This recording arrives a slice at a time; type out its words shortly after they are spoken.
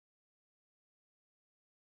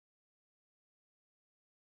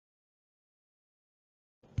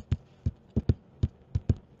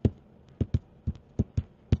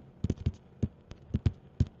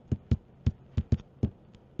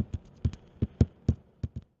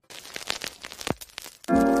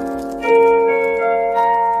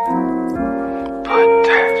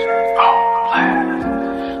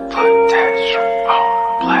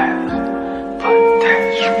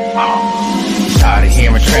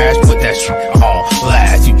trash, put that shit on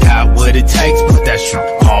blast. You got what it takes, put that shit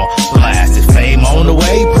on blast. If fame on the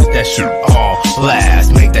way, put that shit on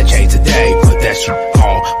blast. Make that change today, put that shit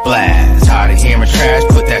on blast. Tired of hearing trash,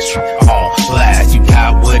 put that shit on blast. You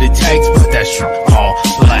got what it takes, put that shit on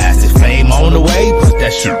blast. If fame on the way, put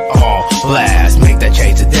that shit on blast. Make that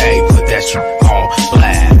change today, put that shit on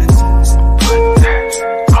blast.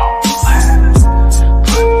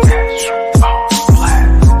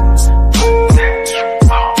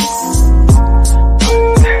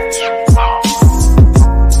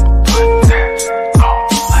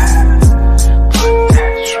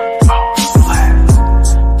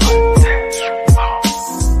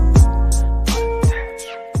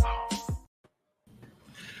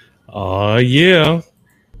 Yeah,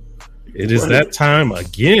 it is that time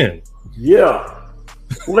again. Yeah,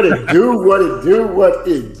 what it do, what it do, what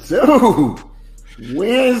it do.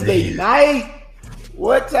 Wednesday night.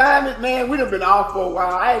 What time is, man? We done been off for a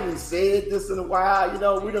while. I haven't said this in a while. You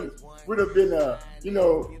know, we done been you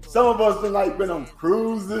know, some of us been on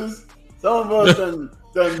cruises. Some of us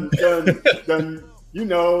done you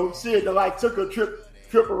know, shit that took a trip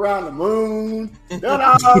around the moon, done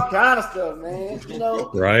all kind of stuff, man. You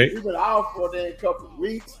know, right? We've been off for a couple of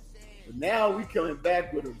weeks, but now we coming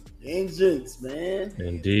back with a vengeance, man.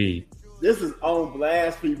 Indeed. This is on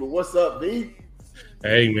blast, people. What's up, B?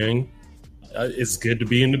 Hey, man. It's good to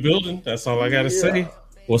be in the building. That's all I got to say.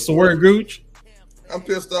 What's the word, Gooch? I'm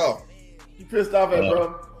pissed off. You pissed off at,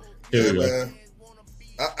 bro? Yeah, man.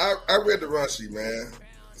 I read the run sheet, man.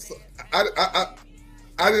 So I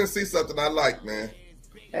didn't see something I liked, man.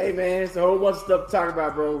 Hey, man, it's a whole bunch of stuff to talk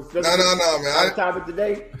about, bro. No, man. Our topic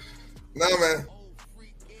today? No, man.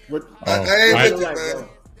 What, I ain't with it, man. Bro?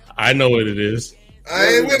 I know what it is. I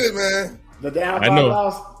ain't with it, man. The downfall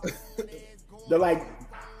loss? The,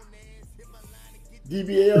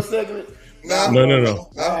 DBL segment? No.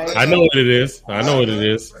 Right. I know what it is.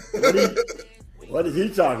 What is he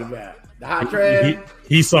talking about? The hot trash?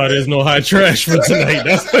 He saw there's no hot trash for tonight.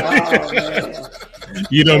 That's man.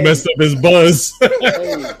 You done messed up his buzz.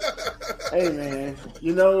 hey, man.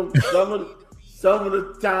 You know, some of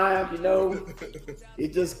the time, you know,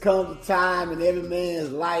 it just comes a time in every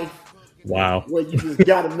man's life. Wow. Where you just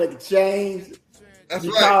got to make a change. That's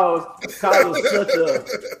because right.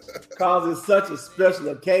 Cause it's such a special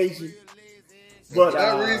occasion. But for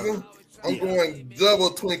that reason, I'm going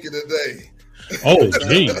double twinking today. Oh,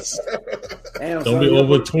 jeez. Don't be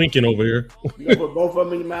over twinking over here. You gonna put both of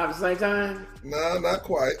them in your mouth at the same time? No, not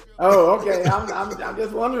quite. Oh, okay. I'm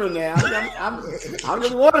just wondering now. I'm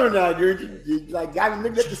just wondering now. You got me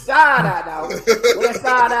looking at the side eye now. Where that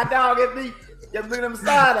side eye dog at me? Just looking at the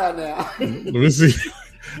side eye now. Let me see.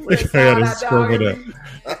 I gotta scroll it up.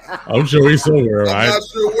 I'm sure he's somewhere, right? I'm not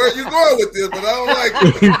sure where you're going with this, but I don't like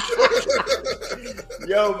it.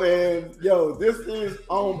 Yo, man. This is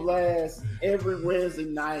On Blast every Wednesday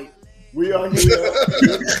night. We are here.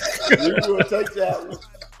 We will take that one.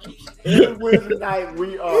 Every Wednesday night,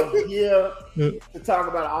 we are here to talk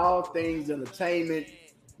about all things entertainment,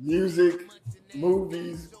 music,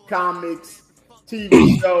 movies, comics,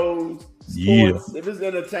 TV shows, sports. Yeah. If it's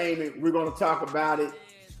entertainment, we're going to talk about it.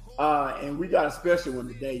 And we got a special one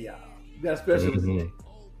today, y'all. We got a special one today.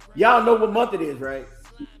 Y'all know what month it is, right?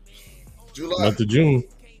 July. Month of June.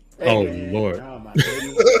 Hey, man. Lord. Oh, my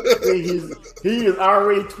goodness. He is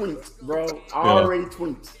already twinked, bro. Already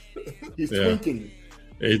twinked. He's twinking.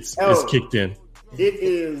 It's kicked in. It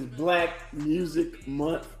is Black Music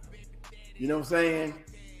Month. You know what I'm saying?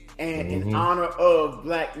 And in honor of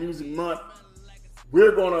Black Music Month,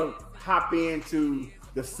 we're going to hop into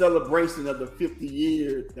the celebration of the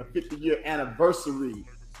 50-year anniversary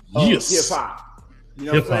of hip hop. You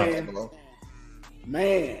know what I'm saying?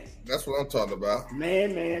 Man. That's what I'm talking about.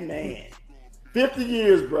 Man. 50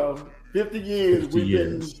 years, bro. 50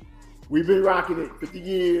 years. We've been rocking it 50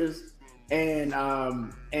 years. And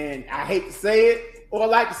I hate to say it, or I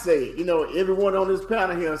like to say it. You know, everyone on this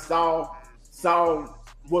panel here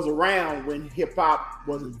was around when hip hop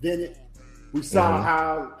was invented. We saw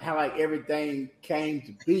how like everything came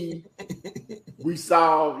to be. We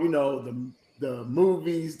saw, you know, the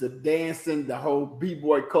movies, the dancing, the whole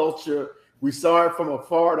b-boy culture. We saw it from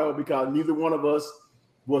afar though, because neither one of us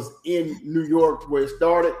was in New York where it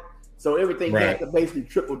started. So everything had to basically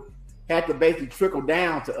trickle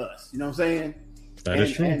down to us. You know what I'm saying? That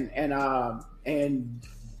is true. And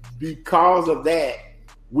because of that,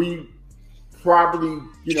 we probably,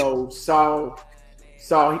 you know, saw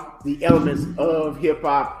the elements of hip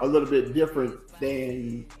hop a little bit different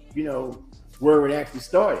than, you know, where it actually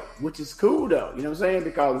started, which is cool though. You know what I'm saying?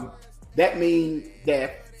 Because that means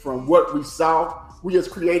that from what we saw, we just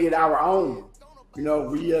created our own.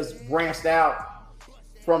 we just branched out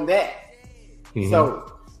from that. Mm-hmm.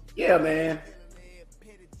 So, yeah, man.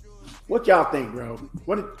 What y'all think, bro?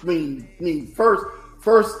 What mean first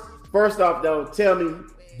off though, tell me,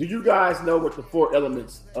 do you guys know what the 4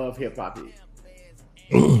 elements of hip hop is?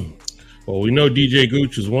 Well, we know DJ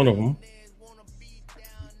Gooch is one of them.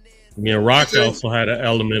 Me and Rock also had an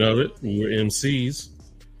element of it. We were MCs.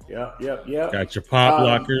 Yep. Got your pop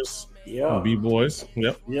lockers. Yeah. B-boys.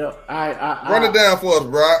 Yep. Run it down for us,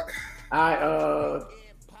 Brock. I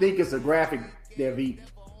think it's a graphic there, V.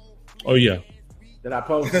 Oh, yeah. That I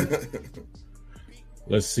posted.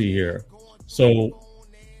 Let's see here. So,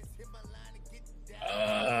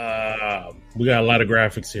 we got a lot of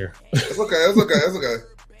graphics here. It's okay.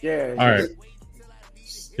 Yeah. All right.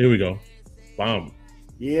 Here we go. Bomb.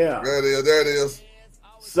 Yeah. There it is.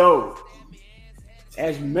 So,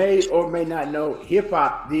 as you may or may not know, hip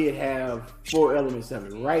hop did have 4 elements of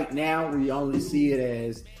it. Right now, we only see it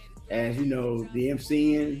as the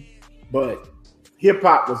MCing, but hip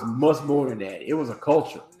hop was much more than that. It was a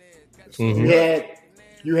culture. Mm-hmm.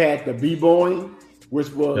 You had the b-boying,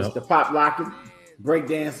 which was the pop locking,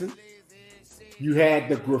 breakdancing. You had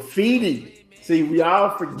the graffiti. See, we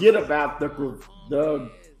all forget about the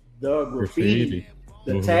graffiti,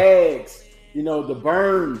 the tags, the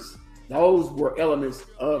burns. Those were elements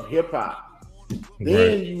of hip hop.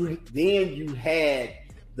 Then you had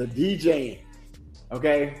the DJing,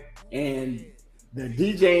 okay, and the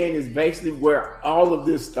DJing is basically where all of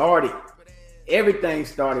this started. Everything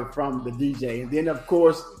started from the DJ, and then of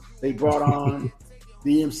course they brought on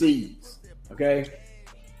the MCs. Okay,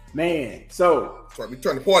 man. So we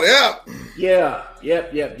turn the party out. Yeah.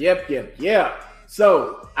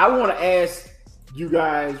 So I want to ask you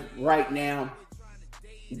guys right now,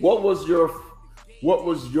 what was your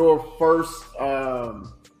first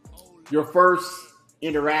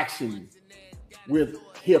interaction with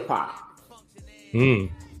hip hop?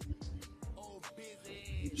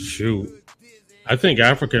 Shoot. I think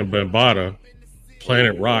African Bambaataa,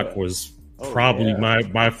 Planet Rock was probably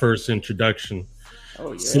my first introduction.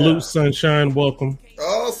 Oh, yeah. Salute, Sunshine. Welcome.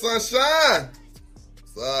 Oh, Sunshine.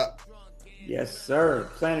 What's up? Yes, sir.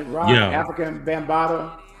 Planet Rock, Yeah. African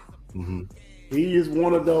Bambaataa. Mm-hmm. He is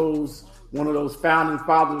one of those founding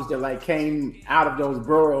fathers that came out of those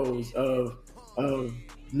boroughs of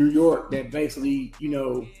New York that basically,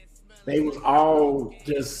 they was all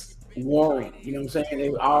just warring. You know what I'm saying? They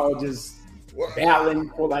were all just battling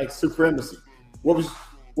for supremacy. What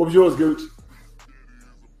was yours, Gooch?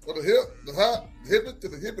 For the hip, the hop, hip it to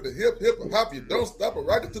the hip, the hip and hop. You don't stop it.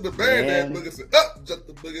 Rock it to the band, and boogie say up, just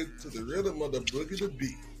the boogie to the rhythm of the boogie to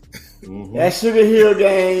beat. Mm-hmm. That Sugar Hill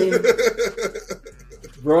game,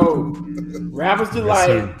 bro. Rappers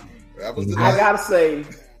Delight. I gotta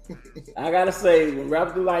say, when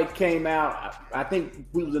Rappers Delight came out, I think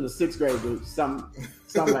we was in the 6th grade, dude. Something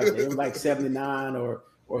like that. It was like 79 or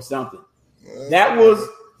something. That was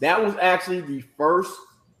actually the first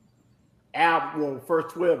album,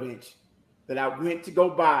 first 12-inch that I went to go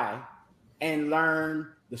buy and learn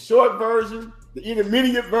the short version, the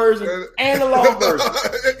intermediate version, and the long version.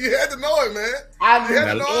 You had to know it, man. I knew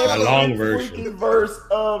the long version, verse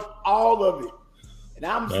of all of it, and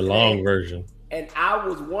I'm the long version. And I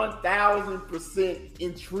was 1,000%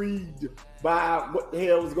 intrigued by what the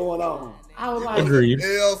hell was going on. I was like, agreed.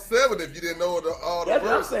 L7 if you didn't know all the that's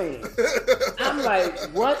what I'm saying. I'm like,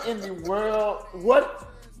 what in the world?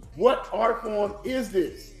 What art form is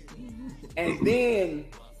this? And then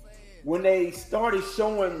when they started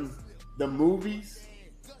showing the movies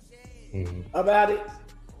about it,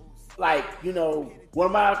 one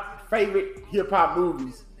of my favorite hip hop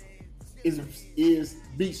movies is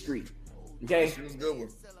Beat Street. Okay, she was a good one.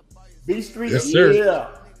 Beat Street, yes, sir. Yeah.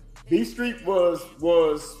 Beat Street was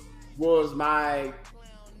my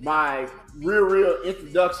real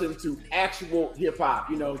introduction to actual hip hop.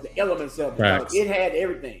 The elements of it. Facts. It had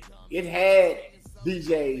everything. It had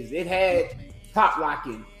DJs. It had pop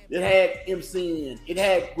locking. It had MCing. It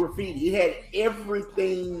had graffiti. It had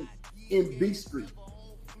everything in Beat Street.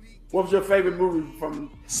 What was your favorite movie from?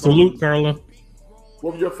 Salute, Carla.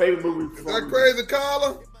 What was your favorite movie from? Is that crazy,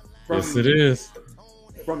 Carla? Yes, it is.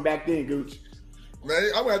 From back then, Gooch.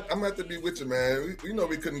 Man, I'm gonna have to be with you, man.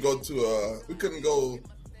 We couldn't go to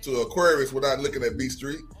Aquarius without looking at Beat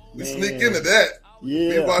Street. We sneak into that. Yeah.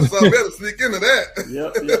 We watch something better, sneak into that.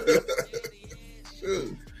 Yep. Sure.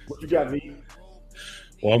 What you got, V?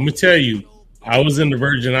 Well, I'm gonna tell you, I was in the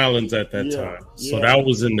Virgin Islands at that time, so that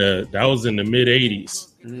was in the mid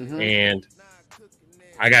 '80s, and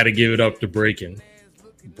I got to give it up to breaking.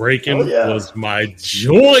 Breaking was my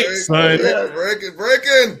joint, son. Breaking.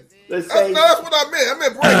 That's what I meant. I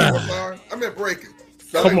meant breaking. I'm sorry. I meant breaking.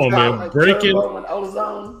 Come on, man. Breaking.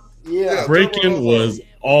 Yeah. Breaking was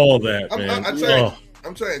all that, man.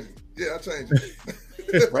 I'm changing. Yeah, I changed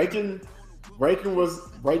it. Breaking was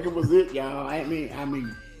it, y'all. I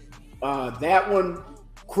mean, that one,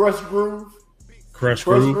 Crush Groove. Crush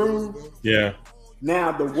Groove. Yeah.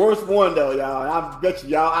 Now the worst one though, y'all. I bet you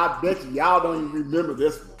y'all don't even remember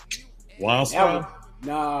this one. Wild Style.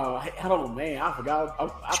 No, I don't, man. I forgot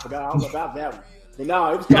all about that one. But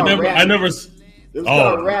no, it was called rapping. It was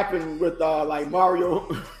called rapping with like Mario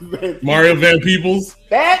Van Peebles.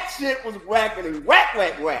 That shit was whacking and whack,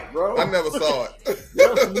 bro. I never saw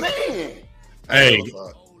it. Man. Hey,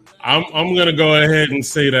 I'm gonna go ahead and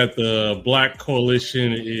say that the Black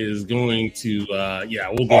Coalition is going to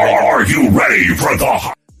we'll go ahead. Are you ready for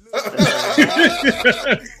the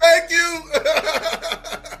Thank you.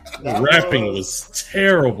 The rapping was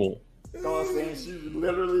terrible. You know what I'm saying? She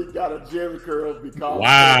literally got a Jerry curl because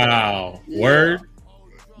wow. Yeah. Word.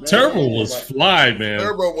 Man, Turbo was fly, man.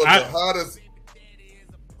 Turbo was the hottest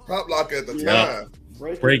pop lock at the time.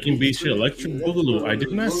 Breaking Beat shit, Electric Boogaloo. I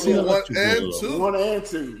did not see Electric Boogaloo. 1 and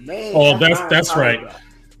 2. Man, oh, that's right.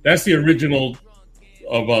 That's the original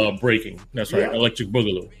of Breaking. That's right. Yeah. Electric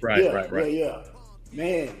Boogaloo. Right. Yeah.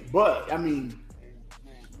 Man, but I mean,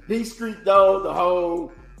 B Street though, the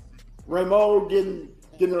whole Remo getting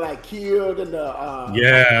like killed in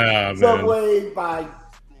the subway by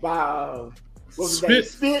what was Spit.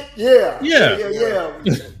 Spit? Yeah. Yeah.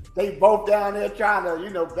 They both down there trying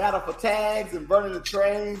to, battle for tags and burning the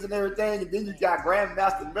trains and everything. And then you got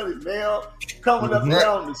Grandmaster Millie Mel coming up there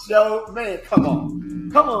on the show. Man, come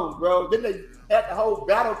on, bro. Then they had the whole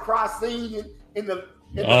battle cross scene in the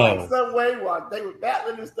subway while they were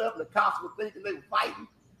battling and stuff. And the cops were thinking they were fighting.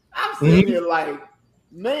 I'm sitting there like,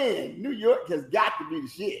 man, New York has got to be the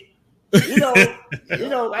shit. I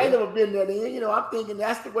ain't never been there. I'm thinking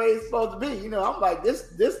that's the way it's supposed to be. I'm like,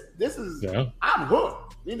 this is. Yeah. I'm hooked.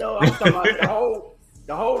 I'm talking about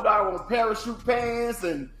the whole dog on parachute pants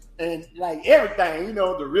and like everything.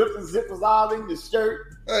 The rips and zippers all in the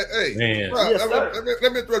shirt. Hey, man. Rob,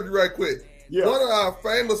 let me interrupt you right quick. Yeah. One of our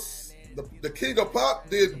famous, the King of Pop,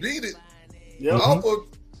 did Beat It. Yeah.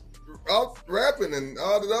 Off rapping and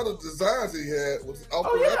all the other designs he had was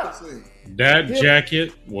off the rapping scene. That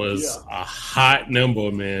jacket was a hot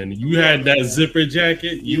number, man. You had that zipper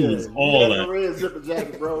jacket. You was all that. Red zipper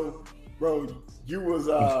jacket, bro. You was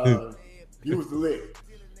the lick.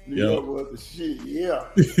 New York was the shit. Yeah.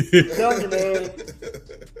 I'm telling you, man.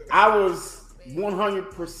 I was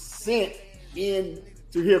 100%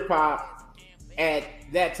 into hip hop at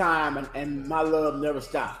that time, and my love never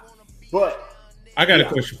stopped. But I got a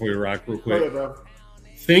question for you, Rock, real quick. Go ahead, bro.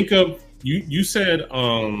 Think of you said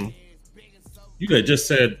you had just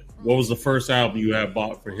said what was the first album you had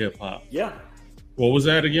bought for hip hop? Yeah. What was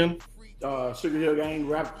that again? Sugar Hill Gang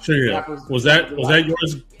rap. Sugar Hill. Was that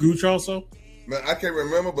yours, Gooch, also? Man, I can't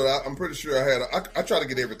remember, but I'm pretty sure I had. I try to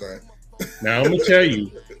get everything. Now I'm gonna tell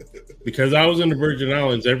you, because I was in the Virgin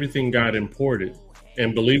Islands, everything got imported,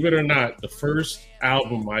 and believe it or not, the first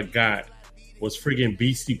album I got was friggin'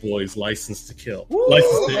 Beastie Boys' License to Kill. Woo,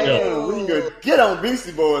 License to Ill. We can get on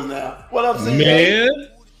Beastie Boys now. What up, CJ? Man.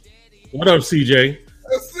 What up, CJ?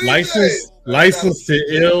 License to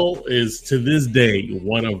Ill is to this day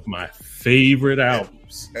one of my favorite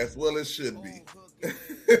albums. As well as should be.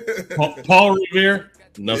 Paul Revere,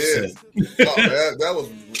 enough said. That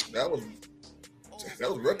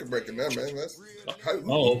was record breaking, that man. That's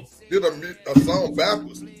did a song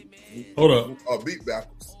backwards. Hold up. Or beat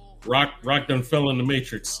backwards. Rock done fell in the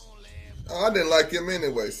Matrix. I didn't like him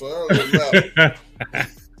anyway, so I don't know.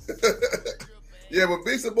 Yeah, but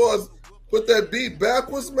Beastie Boys put that beat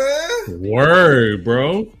backwards, man. Word,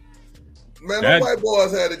 bro. Man, the white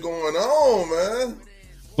boys had it going on, man.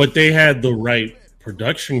 But they had the right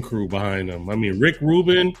production crew behind them. I mean, Rick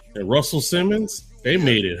Rubin and Russell Simmons, they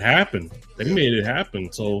made it happen.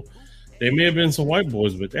 So they may have been some white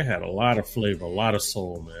boys, but they had a lot of flavor, a lot of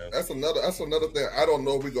soul, man. That's another thing I don't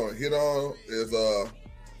know if we're gonna hit on is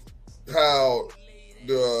how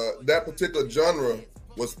that particular genre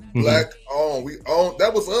was black owned. We owned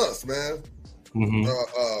that was us, man.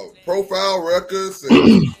 Profile Records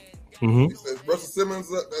and Russell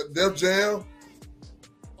Simmons, Def Jam.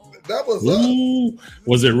 That was us.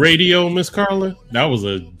 Was it Radio, Miss Carla? That was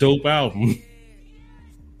a dope album.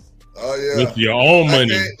 Oh yeah, with your own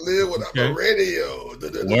money. I can't live without the radio.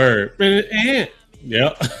 Word.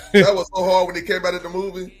 Yeah. That was so hard when he came out of the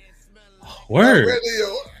movie. Word.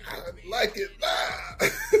 Radio, I like it now.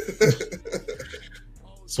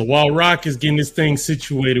 So while Rock is getting this thing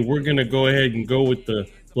situated, we're gonna go ahead and go with the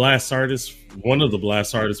blast artist, one of the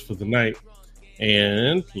blast artists for the night,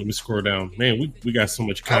 And let me scroll down. Man, we got so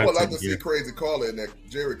much content. I would like to here. see Crazy Caller in that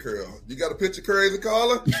Jerry curl. You got a picture, Crazy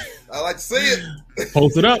Caller? I like to see it.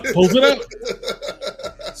 Post it up. Post it up.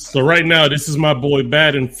 So right now, this is my boy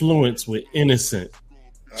Bad Influence with Innocent.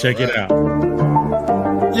 Check it out.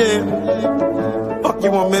 Yeah. Fuck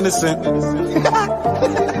you, I'm innocent.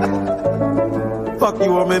 Fuck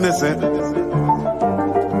you, I'm innocent.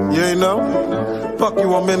 You ain't know? Fuck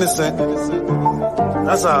you, I'm innocent.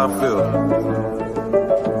 That's how I feel.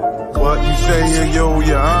 What you saying, yo,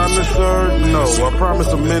 your honor, sir? No, I promise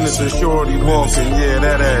I'm innocent, shorty walking, yeah,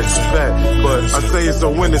 that ass is fat. But I say it's so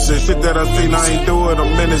innocent, shit that I seen, I ain't do it,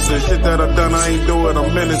 I'm innocent. Shit that I done, I ain't do it,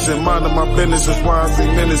 I'm innocent. Minding my business is why I say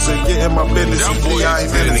innocent. Getting my business, you see, I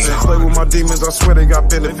ain't innocent. Play with my demons, I swear they got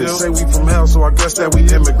benefits. Say we from hell, so I guess that we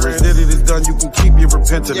immigrants. Did it is done, you can keep your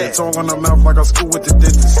repentance. Tongue on the mouth like I school with the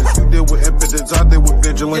distances. You deal with impotence, I deal with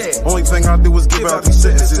vigilance. Only thing I do is give out these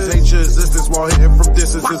sentences. Hate your existence while hitting from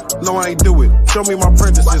distances. No, I ain't do it. Show me my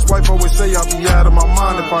apprentices. Wife always say I'll be out of my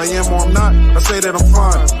mind. If I am or I'm not, I say that I'm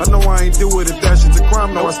fine. I know I ain't do it if that shit's a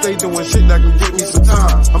crime. No, I stay doing shit that can get me some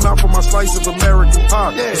time. I'm out for my slice of American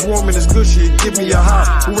pie. This woman is good shit, give me a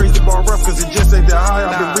high. Who raised the bar rough cause it just ain't that high.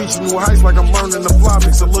 I've been reaching new heights like I'm learning to fly.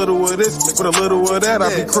 Mix a little of this with a little of that. I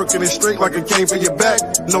be crooked and straight like a cane for your back.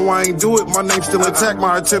 No, I ain't do it, my name's still intact.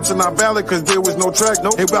 My attempts are not valid cause there was no track.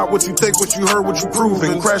 Ain't about what you think, what you heard, what you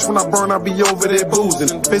proving. Crash when I burn, I be over there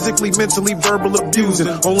boozing. Physically, mentally, verbal abusing.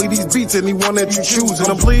 Only these beats, anyone that you choosing.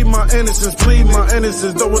 I'm pleading my innocence,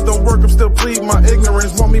 Though it don't work, I'm still pleading my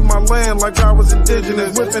ignorance. Want me my land like I was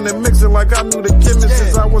indigenous. Whipping and mixing like I knew the chemist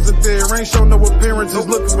since I wasn't there. Ain't show no appearances.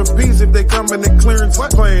 Looking for peace if they coming in clearance.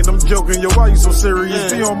 Playing, I'm joking, yo, why you so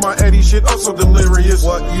serious? Be on my Eddie shit, also delirious.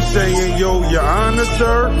 What you saying, yo, your honor,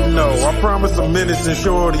 sir? No, I promise I'm innocent,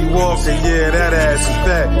 shorty walking. Yeah, that ass is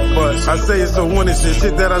fat. But I say it's so innocent.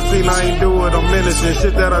 Shit that I seen, I ain't do it, I'm innocent.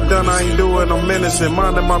 Shit that I done, I ain't do it, I'm innocent.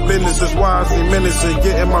 Minding my business is why I seem innocent.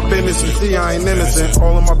 Getting my business, you see I ain't innocent.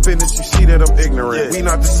 All of my business, you see that I'm ignorant. We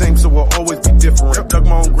not the same, so we'll always be different. Dug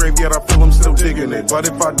my own grave, yet I feel I'm still digging it. But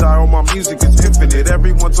if I die, all my music is infinite.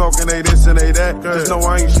 Everyone talking, they this and they that. Just know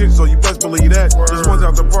I ain't shit, so you best believe that. This one's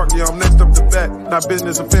out the park, yeah, I'm next up the bat. Not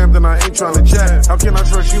business or fam, then I ain't trying to chat. How can I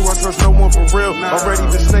trust you? I trust no one for real. Already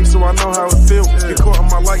the snake, so I know how it feels. Get caught on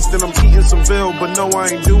my lights, then I'm eating some veal. But no, I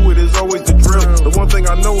ain't do it, it's always the drill. The one thing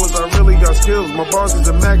I know is I really got skills. My bars is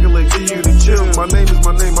immaculate, give you the chill. My name is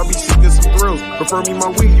my name, I be seeking some thrills. Prefer me my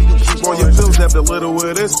weed, you can keep all your pills. Have the little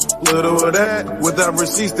of this, little of that. Without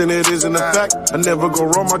receipts, then it isn't a fact. I never go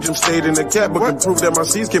wrong, my gym stayed in the cap. But can prove that my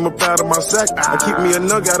seeds came up out of my sack. I keep me a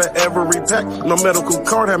nug out of every pack. No medical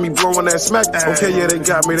card, had me blowing that smack. Okay, yeah, they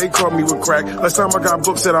got me, they caught me with crack. Last time I got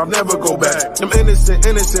booked, said I'll never go back. I'm innocent,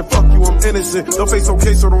 fuck you, I'm innocent. No face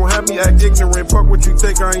okay, so don't have me act ignorant. Fuck what you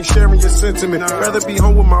think, I ain't sharing your sentiment. Rather be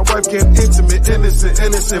home with my wife, getting intimate.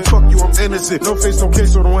 Innocent, fuck you, I'm innocent. No face okay,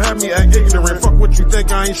 so don't have me act ignorant. Fuck what you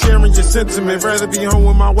think, I ain't sharing your sentiment. Rather be home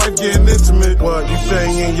with my wife, getting intimate. What you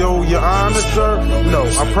saying, yo, your honor, sir? No,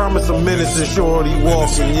 I promise I'm innocent, shorty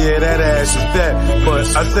walking. Yeah, that ass is fat. But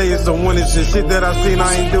I say it's so innocent. Shit that I seen,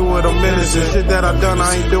 I ain't do it, I'm innocent. Shit that I done,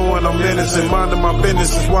 I ain't doing, I'm innocent. Minding my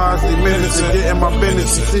business is why I seem innocent. Getting my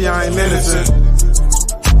business, you see I ain't innocent.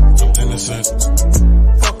 I'm innocent.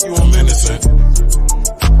 Fuck you, I'm innocent.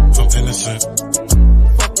 I'm innocent.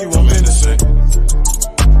 Fuck you, I'm innocent.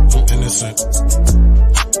 I'm innocent.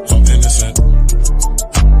 I'm innocent.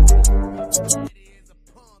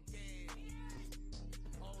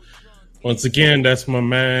 Once again, that's my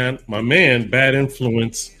man, Bad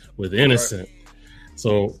Influence with Innocent.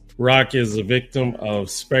 So Rock is a victim of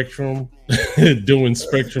Spectrum doing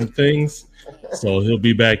Spectrum things. So he'll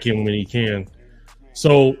be back in when he can.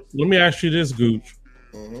 So let me ask you this, Gooch.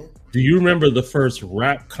 Mm-hmm. Do you remember the first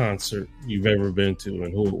rap concert you've ever been to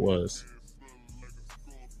and who it was?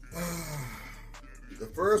 The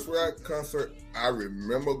first rap concert I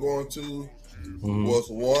remember going to was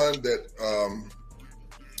one that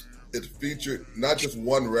it featured not just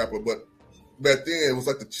one rapper, but back then it was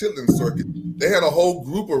like the Chitlin Circuit. They had a whole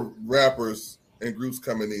group of rappers and groups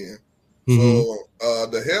coming in. So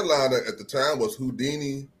the headliner at the time was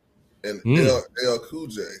Houdini and LL Cool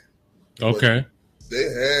J. Okay. But they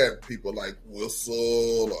had people like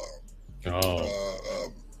Whistle.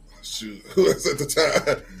 Shoot, who was at the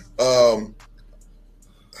time?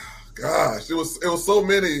 Gosh, it was so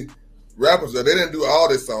many rappers there. They didn't do all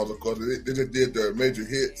their songs, of course. They just did their major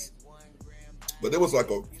hits. But it was like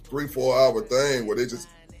a 3-4 hour thing where they just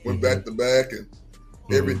went back to back, and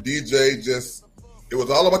every DJ just. It was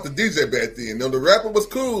all about the DJ back then. You know, the rapper was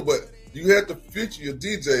cool, but you had to feature your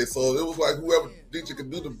DJ. So it was like whoever DJ could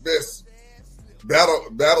do the best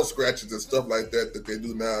battle scratches and stuff like that they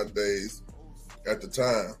do nowadays at the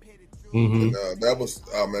time. And, that was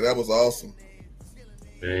awesome.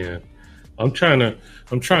 Man, I'm trying to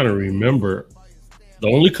remember. The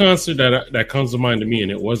only concert that comes to mind to me,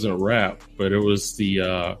 and it wasn't rap, but it was the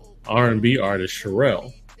R&B artist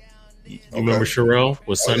Sherelle. You remember Sherelle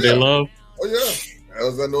with Sunday Love? Oh yeah, how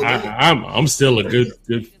does that know I'm still a good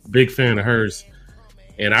big fan of hers,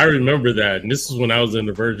 and I remember that. And this is when I was in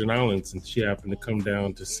the Virgin Islands, and she happened to come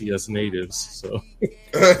down to see us natives. So,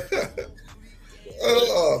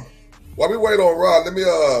 while we wait on Rock, let me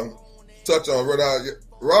touch on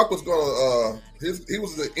Rock was gonna he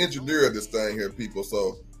was the engineer of this thing here, people.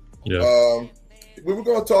 So we were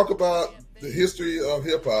gonna talk about the history of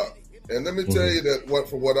hip hop, and let me tell you that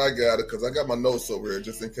from what I got it, because I got my notes over here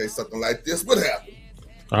just in case something like this would happen.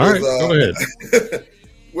 All right, go ahead.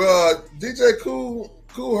 Well, DJ Kool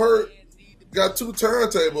Herc got 2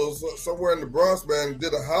 turntables somewhere in the Bronx, man.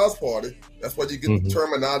 Did a house party. That's why you get the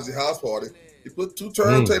terminology house party. He put 2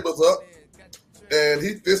 turntables up, and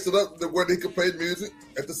he fixed it up where they could play music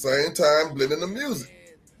at the same time, blending the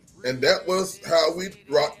music. And that was how we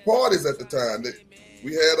rocked parties at the time.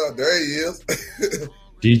 We had, there he is.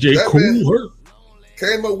 DJ Kool Herc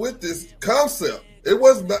came up with this concept. It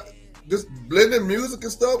was not, this blending music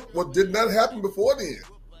and stuff, what did not happen before then.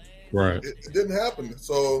 Right. It didn't happen.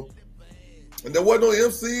 So, and there wasn't no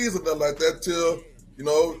MCs or nothing like that till,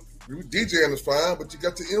 DJing is fine, but you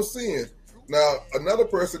got to MCing. Now, another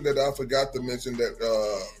person that I forgot to mention that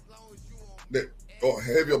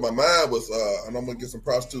heavy on my mind was, and I'm going to get some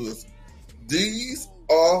props to, is these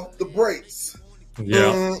are the breaks.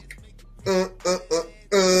 Yeah.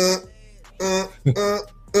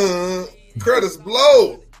 Curtis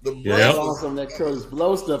Blow. The breaks. Awesome, that Curtis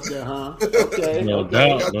Blow stuff there, huh? Okay. No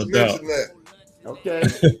doubt. Okay.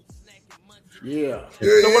 Yeah.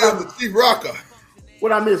 Here he is, the Chief Rocker.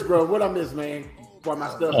 What I miss, bro? What I miss, man? Why my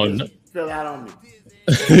stuff fell out on me.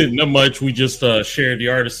 Not much. We just shared the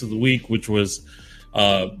artist of the week, which was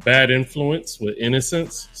Bad Influence with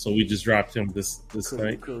Innocence. So we just dropped him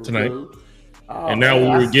tonight. Cool. Oh, and now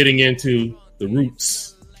we're getting into the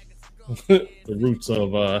roots, the roots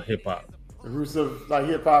of hip hop. The roots of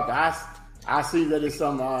hip hop. I see that there's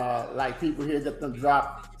some people here that them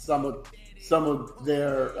drop some of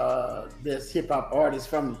their best hip hop artists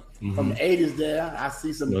from the 80s. There, I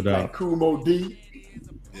see some like Kool Mo D.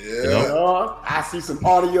 Yeah, I see some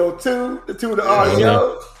audio too. The two of the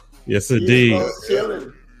audio. Yes, indeed.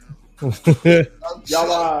 Chilling.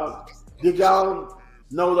 Y'all, did y'all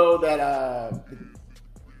know though that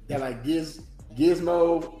like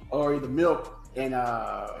Gizmo or either Milk and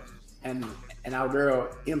our girl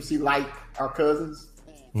MC Light are cousins?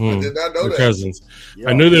 I did not know that. Cousins. Yep.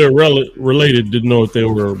 I knew they were related. Didn't know if they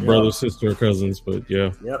were brother, sister, or cousins, but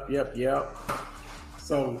yeah. Yep.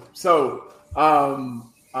 So I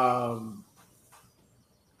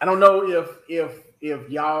don't know if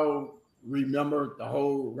y'all remember the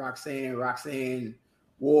whole Roxanne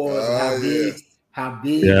wars and how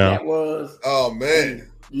big that was. Oh man. And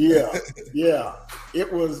yeah.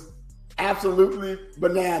 It was absolutely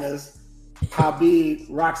bananas how big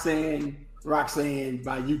Roxanne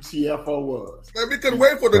by UTFO was. Man, we couldn't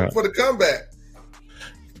wait for the comeback.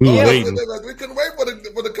 We couldn't wait for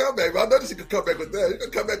the comeback. I noticed you could come back with that. You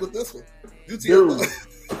could come back with this one. Dude,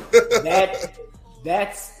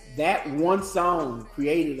 that one song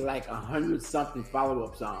created like 100-something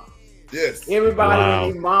follow-up songs. Yes. Everybody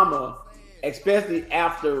and their mama, especially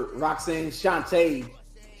after Roxanne Shante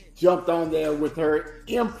jumped on there with her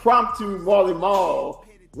impromptu Marley Marl,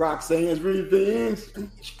 Roxanne's Revenge.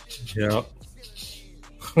 Yeah.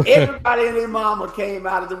 Everybody and their mama came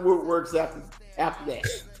out of the woodworks after that.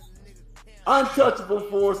 Untouchable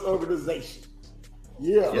Force Organization.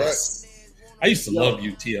 Yeah. Yes. I used to love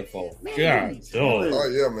UTFO. Man, God, oh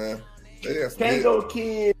yeah, man. Kango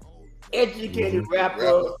Kid, educated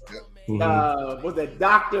rapper. Was that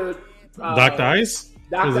Dr. Ice?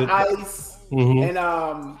 Dr. Ice. And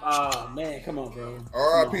man, come on, bro.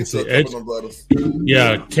 R.I.P. to them brothers.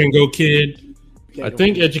 Yeah, Kango Kid. I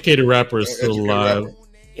think educated rapper is still alive.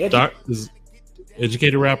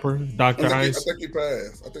 Educated rapper, Dr. Ice. I think he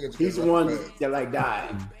passed. He's the one that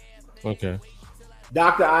died. Okay.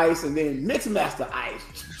 Dr. Ice and then Mixmaster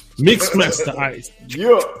Ice. Mixmaster Ice.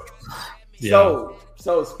 Yeah.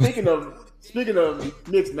 So speaking of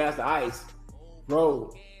Mixmaster Ice,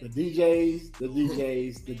 bro, the DJs.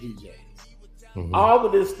 All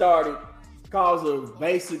of this started because of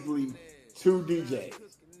basically 2 DJs.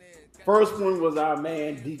 First one was our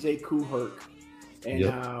man DJ Kool Herc, and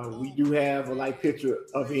we do have a picture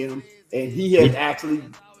of him, and he has actually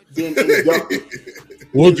been inducted.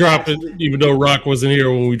 We'll drop it, even though Rock wasn't here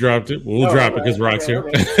when we dropped it. We'll drop it because Rock's here.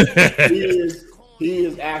 He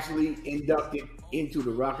is actually inducted into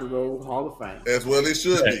the Rock and Roll Hall of Fame. As well he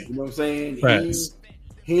should be. You know what I'm saying?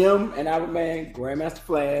 Him and our man, Grandmaster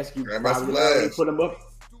Flash. Grandmaster Flash. Put him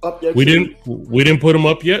up there. We didn't put him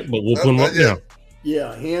up yet, but we'll put him up now.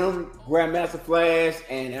 Yeah, him, Grandmaster Flash,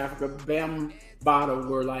 and Africa Bambaataa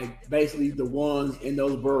were like basically the ones in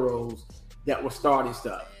those boroughs that were starting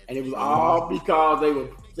stuff. And it was all because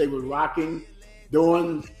they were rocking,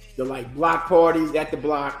 doing the like block parties at the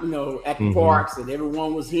block, you know, at the parks, and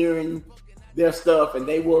everyone was hearing their stuff, and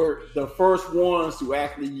they were the first ones to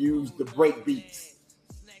actually use the break beats.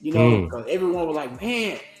 You know, because everyone was like,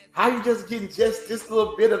 man, how you just getting just this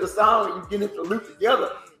little bit of the song and you getting it to loop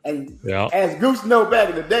together? And as Goose know back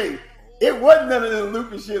in the day, it wasn't none of the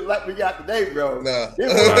looping shit like we got today, bro. Nah. It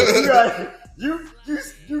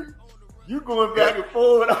was, you going back and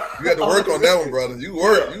forward. You got to work on that one, brother. You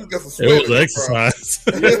work. You got some sweat. It was an exercise.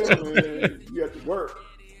 Man, you have to work.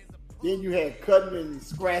 Then you had cutting and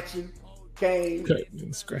scratching. Cutting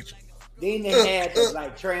and scratching. Then they had the,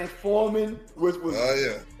 like transforming, which was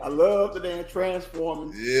I love the damn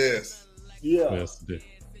transforming. Yes. Yeah. Yes,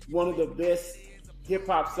 one of the best hip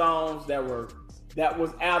hop songs that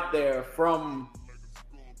was out there from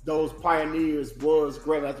those pioneers was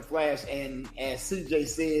Grandmaster Flash, and as CJ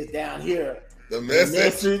says down here, the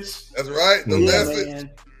message. That's right. The message.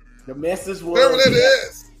 Man, the message was. Whatever that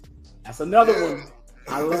is. That's another one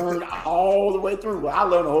I learned all the way through. Well, I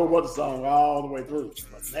learned a whole bunch of songs all the way through.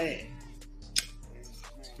 But man,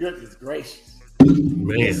 goodness gracious,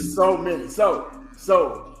 man, so many.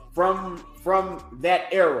 So from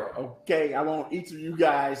that era, okay, I want each of you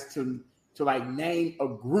guys to like name a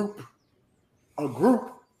group,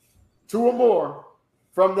 two or more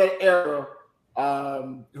from that era,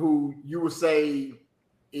 who you would say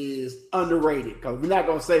is underrated. Because we're not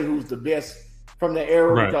gonna say who's the best from the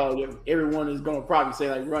era, because everyone is gonna probably say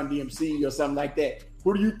like Run DMC or something like that.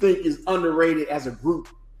 Who do you think is underrated as a group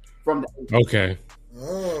from the? Okay.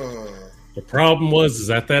 The problem is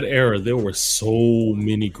at that era there were so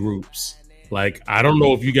many groups. Like, I don't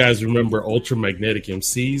know if you guys remember Ultramagnetic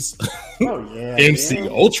MCs. Oh yeah, MC man.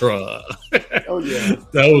 Ultra. Oh yeah,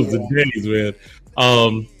 that was the days, man.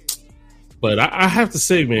 But I have to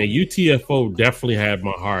say, man, UTFO definitely had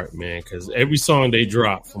my heart, man, because every song they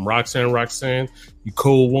dropped, from Roxanne, You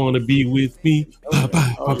Cold Wanna Be With Me,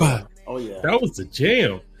 bye. Oh yeah, that was the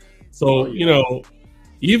jam. So you know,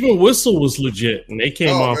 even Whistle was legit, and they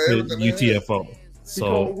came off with UTFO.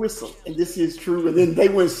 So Whistle, and this is true, and then they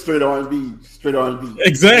went straight R&B.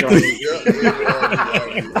 Exactly.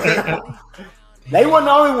 They weren't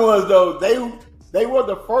the only ones though. They were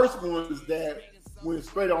the first ones that went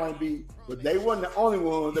straight R&B, but they weren't the only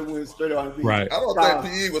ones that went straight R&B. Right. I don't think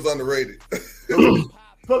PE was underrated.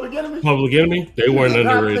 Public Enemy? Public Enemy? They weren't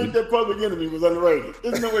underrated. I think that Public Enemy was underrated.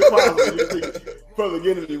 There's no way possible you think Public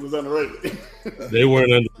Enemy was underrated. They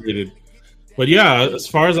weren't underrated. But yeah, as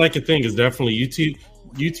far as I can think, it's definitely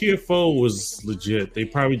UTFO was legit. They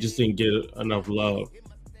probably just didn't get enough love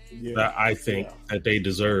that I think that they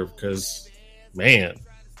deserve. Because, man,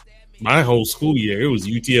 my whole school year, it was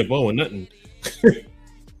UTFO and nothing.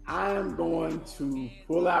 I am going to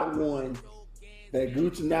pull out one that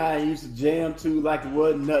Gucci and I used to jam to like it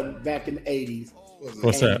wasn't nothing back in the 80s.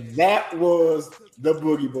 What's that? That was the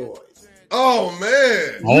Boogie Boys. Oh,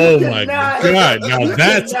 man. Oh, my God. Now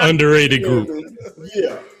that's underrated group.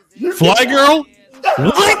 Yeah. Fly Girl?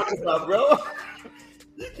 What? Bro?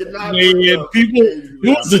 You cannot. Man, people,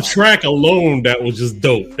 it was the track alone that was just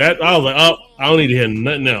dope. That I was like, oh, I don't need to hear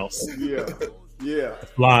nothing else. Yeah.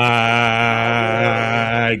 Fly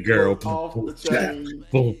Girl. Off the chain.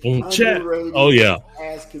 Boom, chat. Oh, yeah.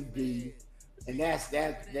 As can be. And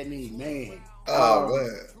that means, man. Oh,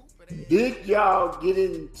 man. Did y'all get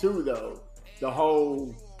into though the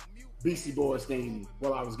whole Beastie Boys thing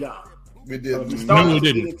while I was gone? We did. No, we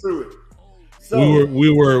didn't. Into it. So, we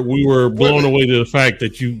were blown away to the fact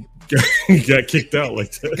that you got kicked out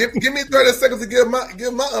like that. Give me 30 seconds to give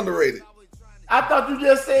my underrated. I thought you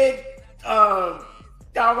just said y'all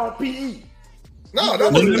on PE. No,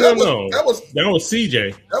 that was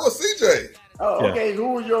CJ. That was CJ. Oh, okay. Yeah.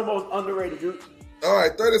 Who was your most underrated group? All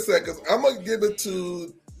right, 30 seconds. I'm gonna give it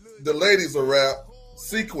to the ladies of rap,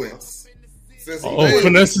 Sequence.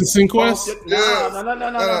 Finesse and Sequence? No.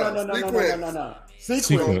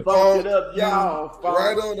 Sequence. Funk it up, y'all.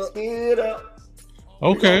 Funk it up.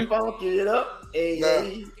 Okay. Funk it up.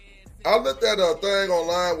 Hey. I looked at a thing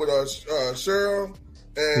online with Cheryl,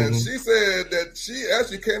 and she said that she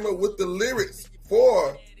actually came up with the lyrics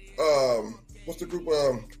for what's the group?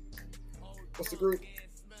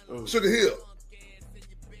 Sugar Hill.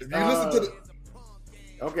 If you listen to the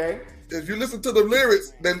if you listen to the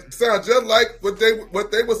lyrics, they sound just like what they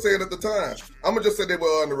were saying at the time. I'm gonna just say they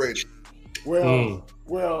were underrated. Well,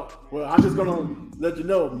 I'm just gonna let you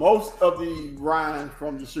know most of the rhymes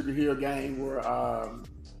from the Sugar Hill Gang were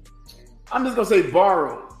I'm just gonna say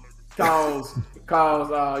borrowed, cause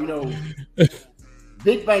you know,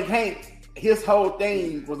 Big Bank Hank, his whole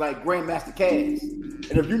thing was like Grandmaster Cass.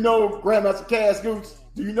 And if you know Grandmaster Cass, Gooch,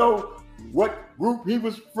 do you know what group he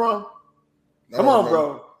was from? Come on,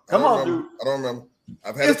 bro. Come on, dude. I don't remember.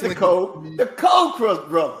 I've had it's the Cold Crush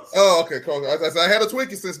Brothers. Oh, okay. Cold. I had a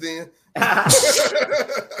Twinkie since then.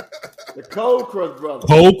 The Cold Crush Brothers.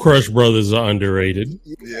 Cold Crush Brothers are underrated.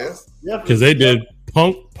 Yes. Because they did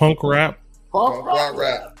punk rap. Punk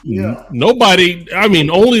rap. Yeah. Nobody, I mean,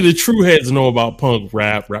 only the true heads know about punk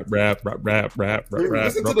rap. Listen to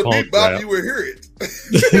the beatbox, you will hear it.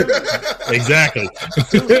 Exactly.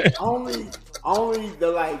 only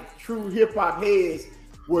the like true hip hop heads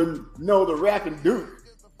would know the rapping Duke.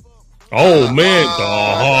 Oh man,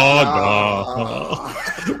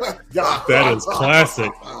 that is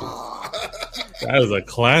classic. That is a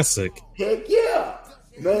classic. Heck yeah,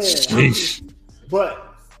 man.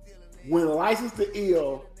 But when License to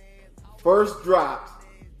Ill first dropped,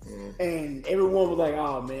 and everyone was like,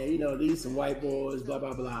 "Oh man, you know these some white boys," blah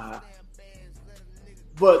blah blah.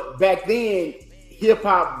 But back then, hip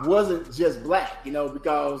hop wasn't just black, you know,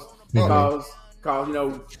 because you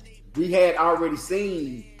know we had already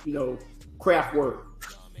seen, you know, Kraftwerk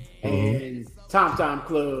and Tom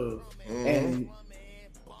Club and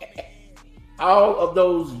all of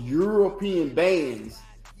those European bands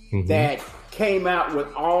that came out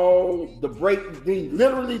with all the break.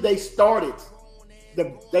 Literally, they started the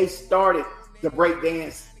break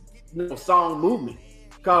dance, you know, song movement,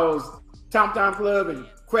 because Tom Club and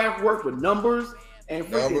Kraftwerk with Numbers and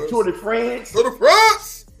freaking Tour de France. Tour de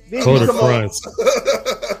France. Tour de France.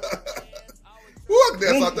 Woo, I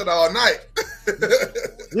dance out there all night.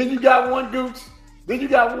 Then you got one, Gooch. Then you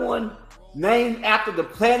got one named after the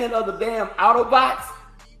planet of the damn Autobots.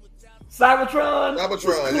 Cybertron,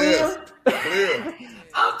 yes. Clear.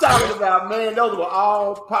 I'm talking about, man, those were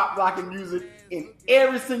all pop rocking music, and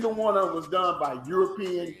every single one of them was done by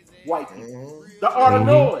European white people. The Art of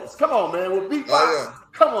Noise. Come on, man. With beatbox.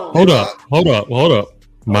 Come on. Hold up.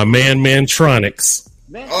 My man Mantronics.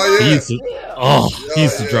 He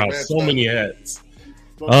used to drop so many hits.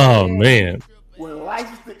 Man. When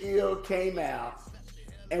License to Ill came out,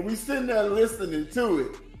 and we sitting there listening to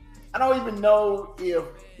it, I don't even know if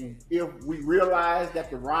we realized that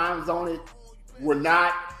the rhymes on it were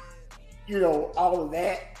not, you know, all of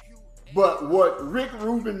that. But what Rick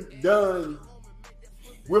Rubin done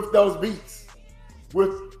with those beats,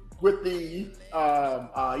 with the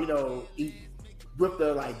you know, with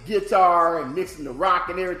the like guitar and mixing the rock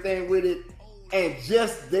and everything with it, and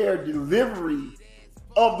just their delivery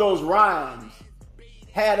of those rhymes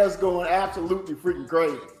had us going absolutely freaking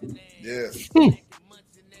crazy. Yes.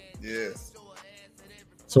 Yes.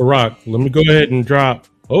 So, Rock, let me go ahead and drop.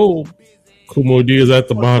 Oh, Kumo D is at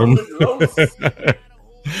the bottom.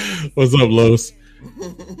 What's up, Los?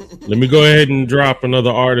 Let me go ahead and drop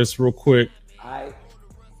another artist real quick.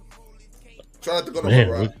 Man,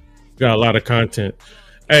 we got a lot of content.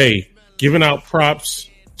 Hey, giving out props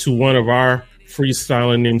to one of our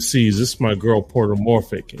freestyling MCs. This is my girl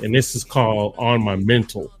Portamorphic, and this is called On My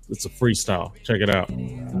Mental. It's a freestyle. Check it out.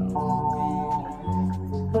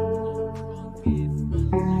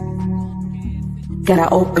 Gotta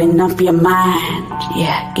open up your mind,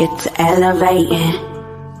 yeah, get to elevating.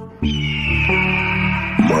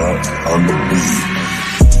 On the beat.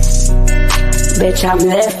 Bitch, I'm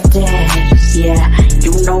lifted, yeah,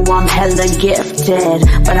 you know I'm hella gifted,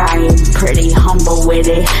 but I am pretty humble with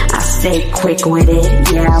it, I stay quick with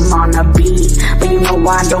it, yeah, I'm on a beat, but you know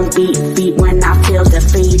I don't beat feet when I feel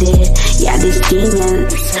defeated, yeah, these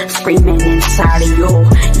demons screaming inside of you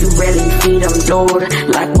really feed them, dude,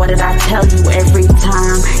 like what did I tell you every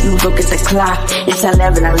time you look at the clock, it's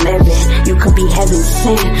 11:11, you could be heaven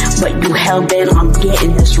sent, but you hell-bent on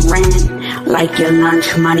getting this rent, like your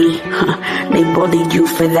lunch money, they bullied you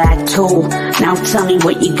for that too. Now tell me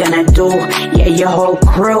what you gonna do. Yeah, your whole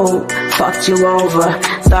crew fucked you over.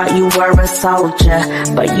 Thought you were a soldier,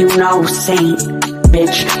 but you know, saint.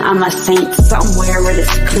 Bitch, I'm a saint somewhere it is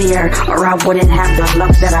clear, or I wouldn't have the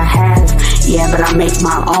luck that I have. Yeah, but I make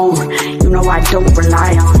my own. You know I don't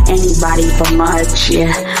rely on anybody for much,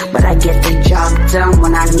 yeah. But I get the job done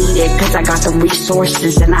when I need it, cause I got the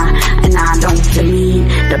resources and I don't demean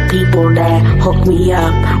the people that hook me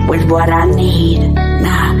up with what I need.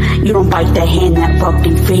 Nah, You don't bite the hand that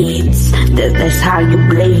fucking feeds. That's how you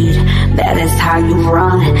bleed. That is how you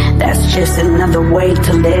run. That's just another way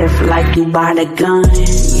to live, like you bought a gun.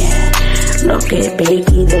 Yeah. Look at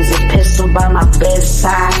baby, there's a pistol by my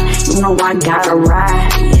bedside. You know I gotta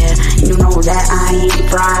ride, yeah. You know that I ain't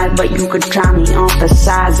fried, but you could try me on for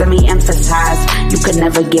size. Let me emphasize, you could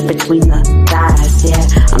never get between the thighs, yeah.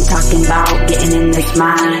 I'm talking about getting in this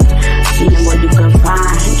mind, seeing what you can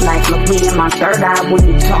find. Like look me in my third eye when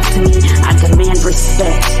you talk to me. I demand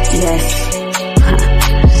respect, yes.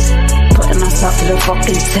 Putting myself to the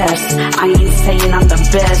fucking test. I ain't saying I'm the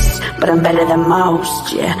best, but I'm better than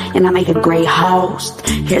most, yeah. And I make a great host.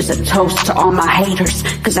 Here's a toast to all my haters,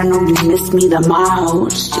 cause I know you miss me the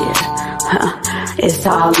most, yeah. It's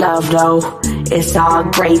all love though, it's all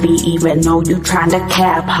gravy, even though you tryna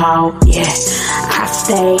cap, ho, yeah. I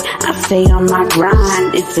stay on my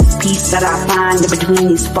grind. It's this peace that I find in between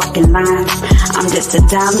these fucking lines. I'm just a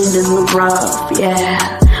diamond in the rough,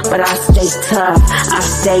 yeah. But I stay tough, I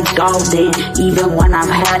stay golden, even when I've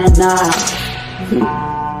had enough.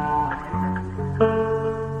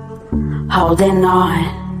 Holding on,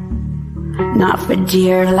 not for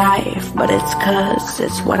dear life, but it's cause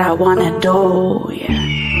it's what I wanna do, yeah.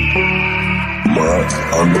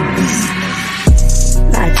 On the beat.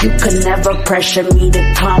 Like you could never pressure me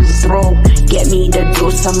to come through, get me to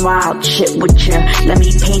do some wild shit with you. Let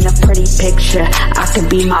me paint a pretty picture. I could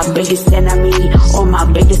be my biggest enemy or my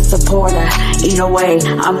biggest supporter. Either way,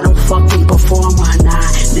 I'm no fucking performer,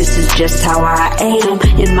 nah. This is just how I am,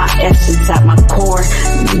 in my essence, at my core.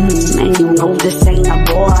 And you know this ain't a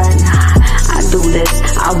bore, nah. I do this,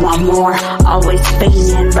 I want more, always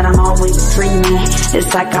fainting, but I'm always dreaming.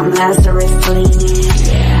 It's like I'm Lazarus leaning,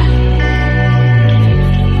 yeah.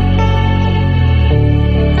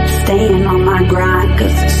 Staying on my grind,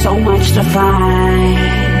 cause there's so much to find.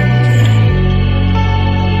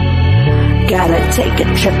 Gotta take a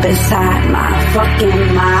trip inside my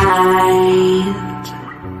fucking mind.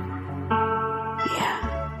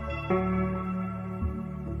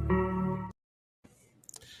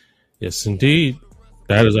 Yes, indeed.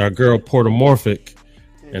 That is our girl Portamorphic,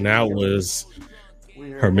 and that was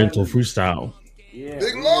her mental freestyle. Yeah,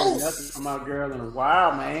 Big Los. Nothing from my girl in a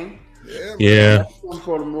while, man. Yeah.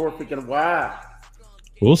 Portamorphic in a while.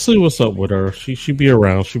 We'll see what's up with her. She be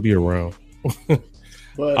around. She'll be around. But,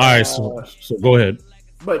 all right, so go ahead.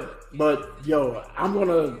 But yo, I'm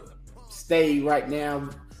gonna stay right now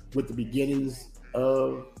with the beginnings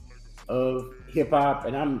of hip hop,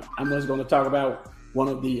 and I'm just gonna talk about one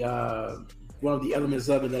of the elements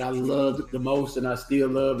of it that I loved the most, and I still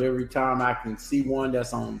love every time I can see one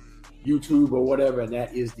that's on YouTube or whatever, and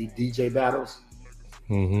that is the DJ battles.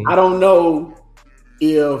 Mm-hmm. I don't know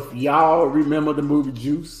if y'all remember the movie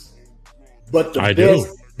Juice, but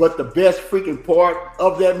the best freaking part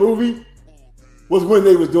of that movie was when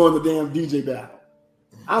they was doing the damn DJ battle.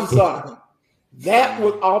 I'm sorry. That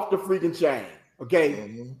was off the freaking chain. Okay.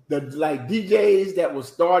 Mm-hmm. The like DJs that was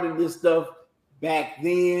starting this stuff back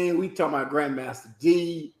then, we talking about Grandmaster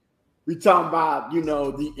D. We talking about, you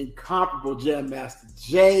know, the incomparable Jam Master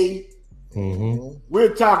J. Mm-hmm.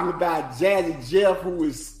 We're talking about Jazzy Jeff, who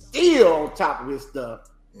is still on top of his stuff.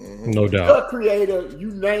 Mm-hmm. No doubt. The creator,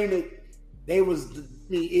 you name it, it was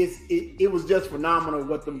just phenomenal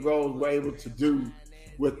what them girls were able to do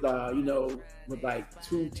with with like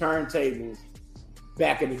two turntables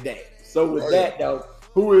back in the day. So with that though,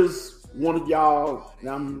 who is one of y'all?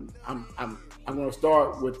 I'm going to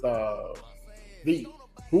start with V.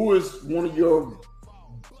 Who is one of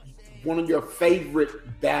your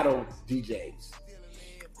favorite battle DJs?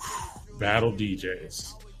 Battle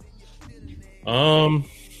DJs.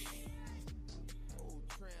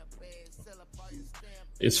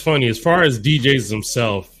 It's funny, as far as DJs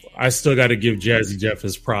themselves, I still got to give Jazzy Jeff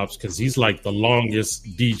his props because he's like the longest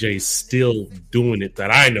DJ still doing it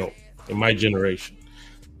that I know in my generation.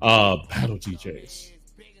 Battle DJs.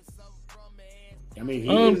 I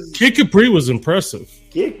mean, Kid Capri was impressive.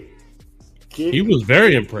 Kid, he was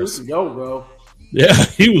very impressive. Go, bro. Yeah,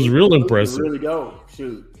 he was real impressive. Really go.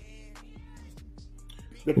 Shoot.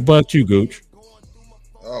 What about you, Gooch?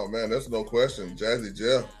 Oh man, that's no question. Jazzy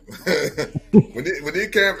Jeff. when he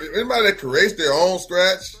came, anybody that could race their own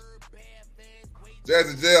scratch,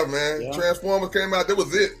 Jazzy Jeff, man. Yeah. Transformers came out. That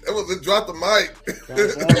was it. That was it. Drop the mic.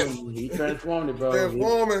 He transformed it, bro.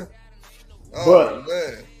 Transforming. Oh but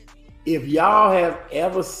man. If y'all have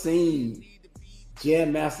ever seen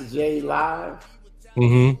Jam Master J live,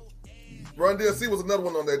 Run DMC was another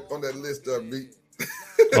one on that list. Beat.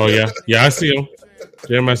 Oh yeah, I see him.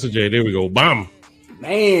 Jam Master J. There we go. Bam.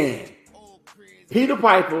 Man, Peter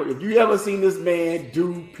Piper. If you ever seen this man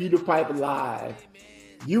do Peter Piper live,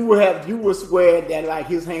 you would swear that like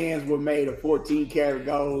his hands were made of 14 karat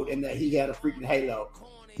gold and that he had a freaking halo.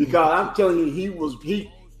 Because I'm telling you, he was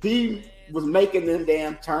making them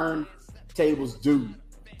damn turntables do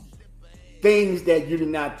things that you did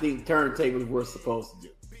not think turntables were supposed to do.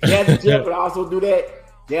 Jazzy Jeff would also do that.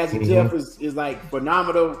 Jazzy Jeff is like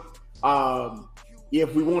phenomenal.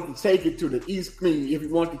 If we want to take it to the East, if we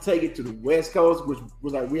want to take it to the West Coast, which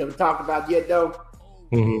was like we haven't talked about yet though.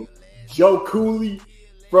 Joe Cooley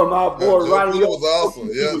from our boy Ronnie. Joe Cooley was awesome.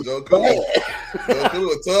 Yeah, Joe Cooley. Joe Cooley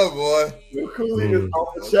was tough, boy. Joe Cooley is on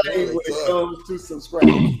the chain when it comes to some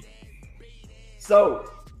scratch. So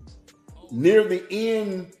near the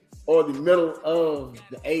end or the middle of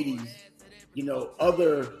the 80s, you know,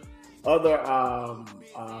 other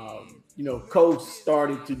coasts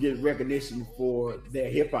started to get recognition for their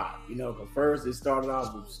hip hop. You know, but first it started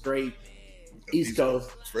off with straight East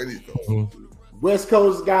Coast. Straight East Coast. West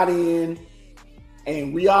Coast got in,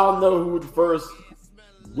 and we all know who the first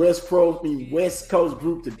West Coast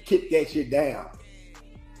group to kick that shit down.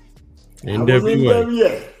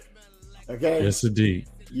 NWA. Okay. Yes, indeed.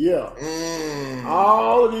 Yeah.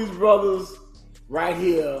 All of these brothers right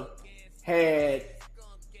here had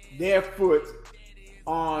their foot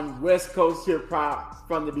on West Coast hip hop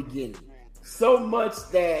from the beginning. So much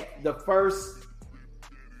that the first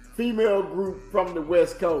female group from the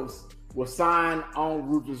West Coast was signed on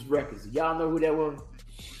Ruthless Records. Y'all know who that was?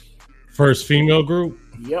 First female group?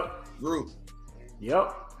 Yep.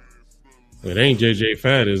 Yep. It ain't JJ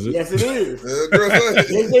Fad, is it? Yes, it is.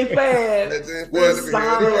 JJ Fad was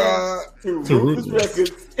signed to Ruthless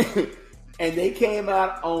Records, and they came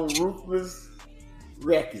out on Ruthless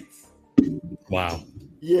Records. Wow.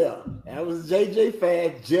 Yeah, that was JJ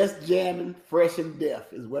Fad just jamming, fresh and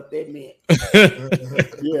deaf is what that meant.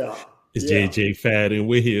 Yeah. It's JJ Fad and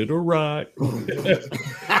we're here to rock. Those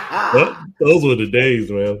were the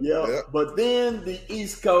days, man. Yeah. But then the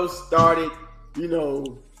East Coast started, you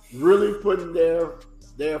know, really putting their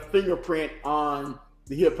fingerprint on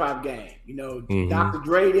the hip hop game. You know, Dr.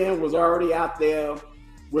 Dre then was already out there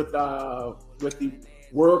with the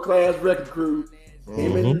World Class Record Crew.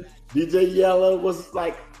 Him and DJ Yella was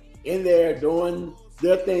like in there doing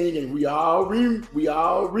their thing, and we all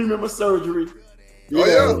remember Surgery.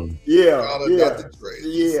 Yeah. Yeah.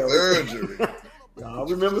 Surgery. Y'all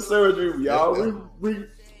remember Surgery. We all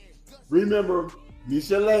remember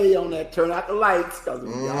Michelle on that Turn Out the Lights, because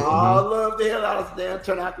we all love the hell out of damn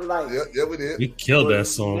Turn Out the Lights. Yeah, we did. We killed that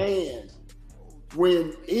song. Man,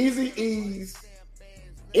 when Eazy-E's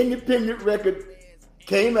independent record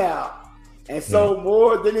came out and sold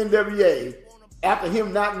more than NWA, after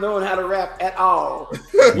him not knowing how to rap at all,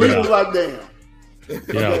 we was like, damn.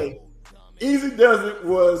 Okay. Easy Does It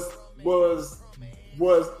was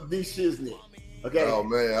the shiznit. Okay. Oh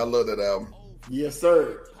man, I love that album. Yes,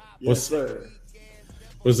 sir. Sir.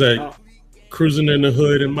 Was that Cruising in the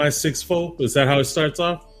Hood in My 6'4"? Is that how it starts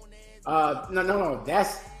off? No.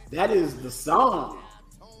 That is the song.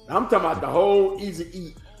 I'm talking about the whole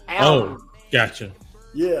Eazy-E album. Oh, gotcha.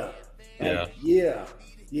 Yeah. Yeah.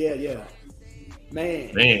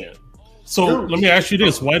 Man. So let me ask you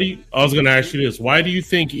this: Why do you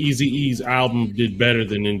think Eazy-E's album did better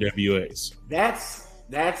than NWA's? That's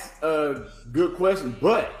a good question,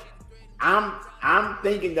 but I'm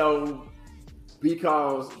thinking though,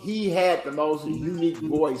 because he had the most unique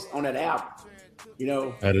voice on that album. You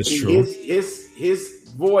know, that is true.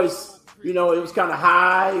 His voice, you know, it was kind of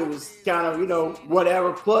high. It was kind of, you know,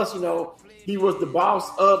 whatever. Plus, you know, he was the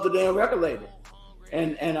boss of the damn record label,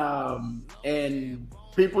 and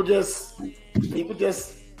people just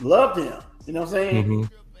loved him. You know what I'm saying?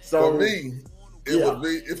 So for me,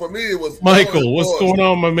 it was Michael. What's going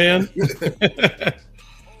on, my man?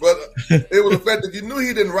 But it was the fact that you knew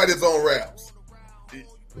he didn't write his own raps.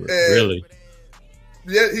 And really?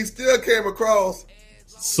 Yeah, he still came across.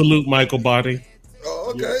 Salute Michael Body.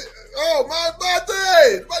 Oh, okay. Yeah. Oh, my body.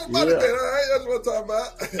 All right, that's what I'm talking about.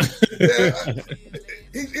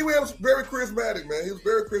 He was very charismatic, man. He was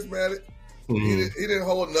very charismatic. He didn't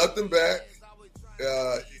hold nothing back.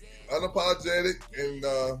 Unapologetic, and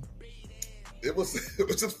it was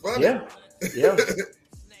just funny. Yeah.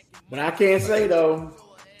 But I can't say though,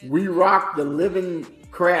 we rocked the living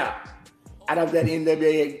crap out of that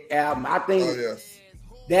NWA album. I think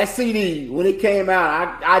that CD when it came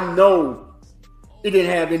out, I know it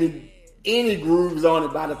didn't have any grooves on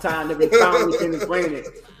it by the time that they finally finished playing it.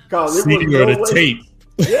 Because it CD was or the tape.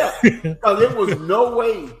 Yeah, because it was no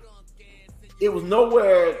way. It was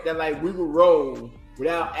nowhere that like we would roll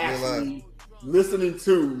without actually listening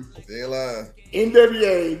to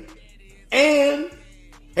NWA and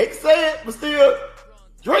hate to say it, but still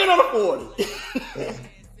Drinking on the 40.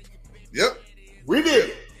 Yep. We did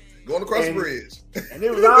it. Going across the bridge. And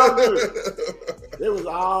it was all good. It was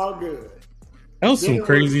all good. That was some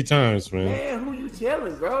crazy times, man. Man, who you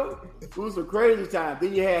telling, bro? It was some crazy times.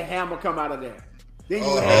 Then you had Hammer come out of there. Then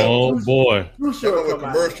you had boy. Too Short come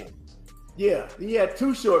out of there. Yeah. Then you had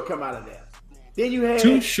Too Short come out of there. Then you had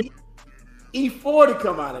Too Short. E40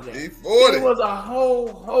 come out of there. E40. There was a whole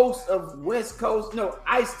host of West Coast,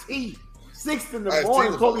 Ice-T. 6 in the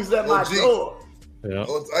morning, police at my door. Yeah.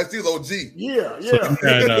 Ice-T's OG. Yeah. So you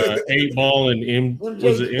had 8 Ball and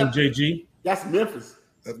was it MJG? That's Memphis.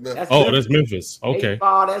 That's Memphis. Okay. 8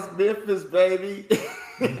 Ball, that's Memphis, baby.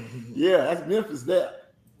 Yeah, that's Memphis there.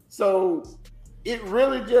 So it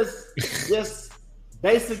really just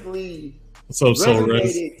basically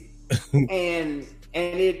resonated and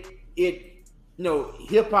it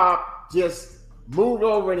hip hop just moved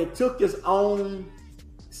over and it took its own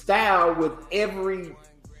style with every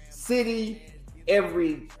city,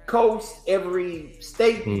 every coast, every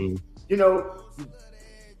state. When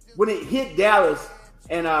it hit Dallas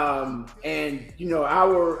and our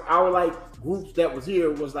like groups that was here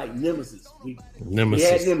was like Nemesis. We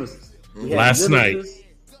had Nemesis. Last night.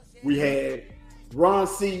 We had Ron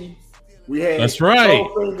C. We had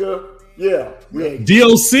Goldfinger. Yeah. We had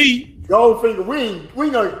DOC. Goldfinger. We ain't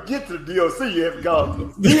gonna get to the DOC yet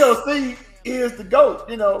because DOC is the GOAT,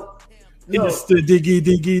 It's the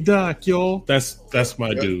diggy doc, yo. That's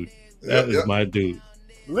my dude. That is my dude.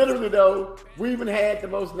 Literally though, we even had the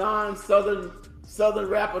most non-southern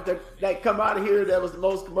rapper that come out of here that was the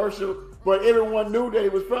most commercial, but everyone knew that he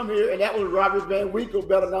was from here, and that was Robert Van Winkle,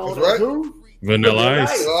 better known as who? Vanilla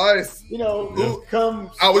Ice. Who comes?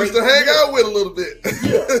 I used to hang out with a little bit.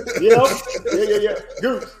 Yeah.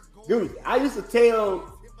 Goose. I used to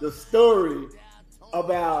tell the story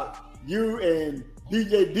about you and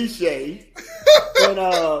DJ Deshay and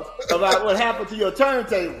about what happened to your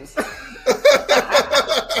turntables.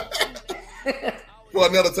 For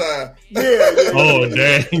another time. Yeah. Oh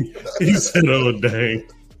dang! He said, "Oh dang."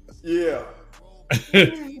 Yeah.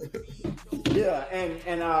 Yeah, and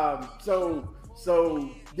so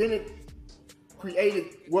then it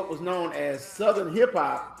created what was known as Southern hip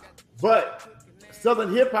hop, but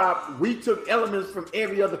Southern hip hop, we took elements from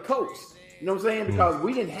every other coast. You know what I'm saying? Because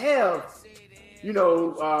we didn't have,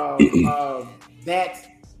 that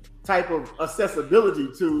type of accessibility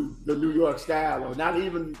to the New York style, or not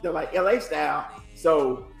even the like LA style.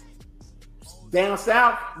 So down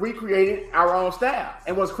south, we created our own style.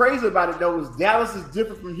 And what's crazy about it though is Dallas is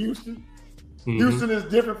different from Houston. Mm-hmm. Houston is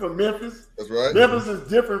different from Memphis. That's right. Memphis is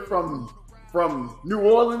different from New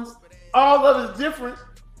Orleans. All of it is different,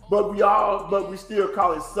 but we still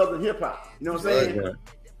call it Southern hip hop. You know what I'm saying? Right.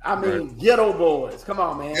 I mean, Ghetto Boys. Come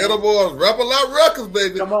on, man. Ghetto Boys, Rap a Lot Records,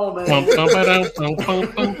 baby. Come on, man.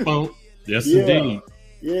 Yes, indeed.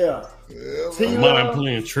 Yeah. Mind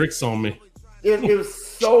playing tricks on me. It was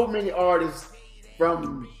so many artists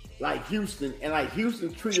from like Houston, and like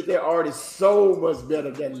Houston treated their artists so much better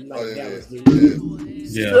than Dallas did.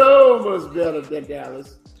 Yeah. So much better than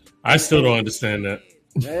Dallas. I still don't understand that.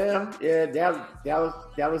 Yeah.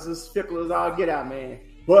 Dallas is fickle as all get out, man.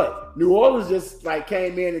 But New Orleans just like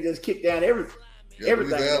came in and just kicked down everything. They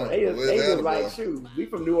was like, shoot, we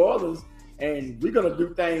from New Orleans and we're gonna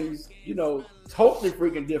do things, totally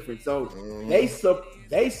freaking different. So they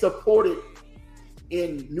supported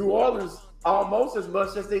in New Orleans almost as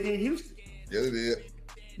much as they did Houston. Yeah, they did.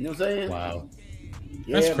 You know what I'm saying? Wow.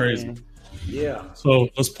 That's crazy. Man. Yeah. So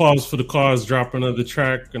let's pause for the cause, drop another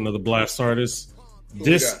track, another blast artist.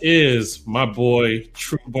 This is my boy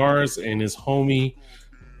True Bars and his homie,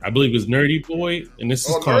 I believe it's Nerdy Boy, and this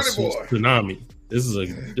is called Tsunami. This is a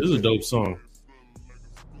dope song.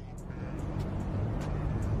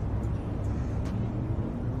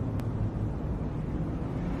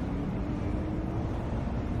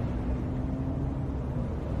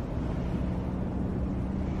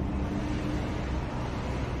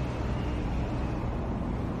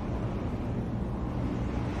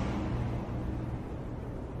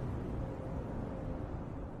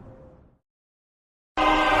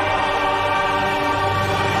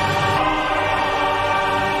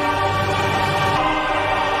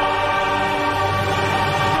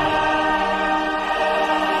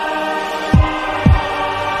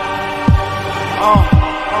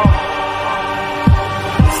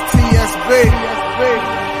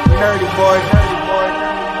 Nerdy boy.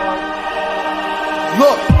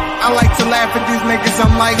 Look, I like to laugh at these niggas,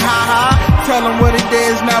 I'm like, ha-ha. Tell them what it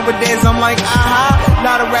is, nowadays I'm like, aha.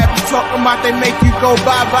 Lot of rappers talking about they make you go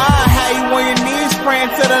bye-bye. How you on your knees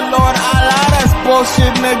praying to the Lord Allah? That's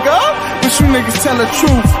bullshit, nigga. But you niggas tell the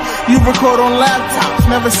truth. You record on laptops,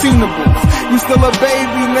 never seen the booth. You still a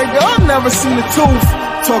baby, nigga, I've never seen a tooth.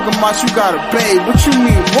 Talking about you got a babe, what you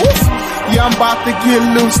mean, Wolf? Yeah, I'm about to get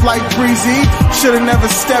loose like Breezy. Should've never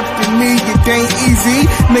stepped in me, it ain't easy.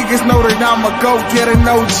 Niggas know that I'm a go-getter,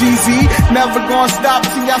 no GZ. Never gonna stop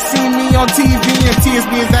till y'all see me on TV. And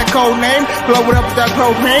TSB is that code name. Blow it up with that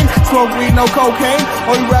propane. Smoke weed, no cocaine.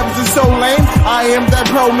 All you rappers is so lame. I am that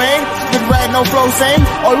pro man. With rat, no flow same.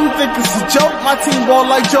 Oh, you think it's a joke? My team ball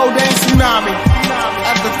like Joe Dan Tsunami.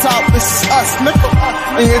 At the top, this is us, nigga.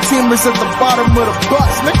 And your team is at the bottom of the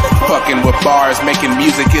bus, nigga. Fucking with bars, making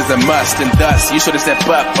music is a must. And thus, you should've said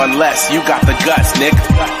but unless you got the guts, nigga.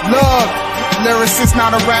 Look, lyricist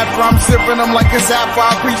not a rapper. I'm sipping them like a zapper.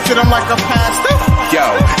 I preach to them like a pastor. Yo,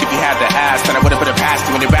 if you had to ask, then I would've put it past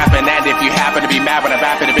you when you're rapping. And if you happen to be mad when I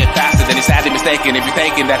rap it a bit faster, then you're sadly mistaken. If you're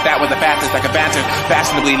thinking that was the fastest, like a banter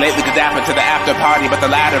fashionably lately could happen to the after party. But the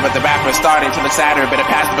ladder of the rapper is starting to look sadder. Better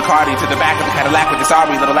pass the Bacardi to the back of the Cadillac with the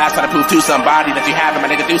sorry little ass trying to prove to somebody that you have it. My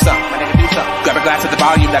nigga, do something. My nigga, do something. Grab a glass at the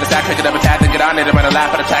volume, that is that, crank it up a tad, then get on it and run a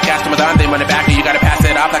lap on the track. Ask them on, then run it back and you gotta pass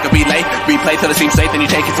it off like a relay. Replay till it seems safe, then you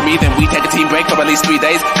take it to me, then we take a team break for at least 3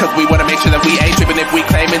 days. Cause we wanna make sure that we ain't tripping if we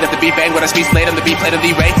claiming that the beat bang when I speak late on the beat play to the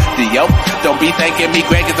rate. Yo, don't be thanking me,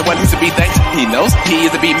 Greg is the one who's to be thanked. He knows he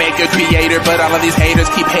is the beat maker, creator, but all of these haters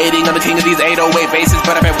keep hating on the king of these 808 bases.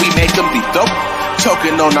 But I bet we make them be dope.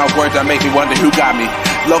 Choking on our words, that make me wonder who got me.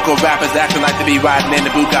 Local rappers acting like they be riding in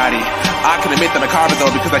the Bugatti. I can admit that I'm carving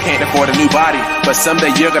though because I can't afford a new body. But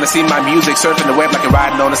someday you're gonna see my music surfing the web like you're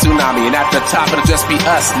riding on a tsunami. And at the top it'll just be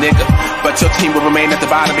us, nigga. But your team will remain at the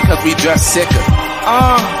bottom because we just sicker.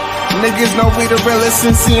 Niggas know we the realest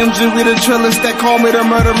and CMG we the trillest that call me the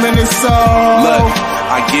murder menace. So look,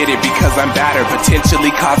 I get it because I'm badder, potentially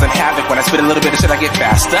causing havoc. When I spit a little bit of shit, I get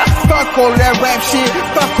faster. Fuck all that rap shit,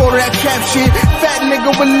 fuck all that trap shit. Fat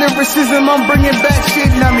nigga with lyricism, I'm bringing back shit.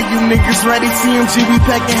 None of you niggas ready, CMG we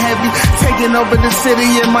packing heavy, taking over the city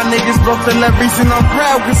and my niggas broke the levees. And I'm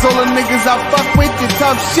proud cause all the niggas I fuck with get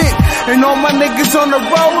tough shit. And all my niggas on the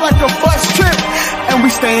road like a bus trip. And we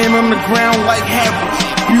staying on the ground like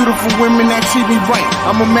Harry. Beautiful women that treat me right,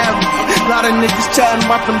 I'ma marry it. Lot of niggas chatting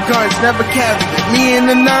about them guns, never carry it. Me and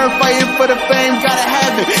the nerd fighting for the fame, gotta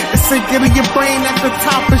have it. It's sick of your brain at the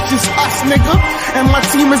top, it's just us, nigga. And my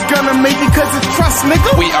team is gonna make it cause it's trust,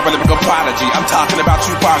 nigga. We are a lyrical prodigy, I'm talking about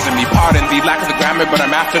you bothering me. Pardon the lack of the grammar, but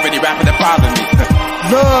I'm after any rapping that bother me.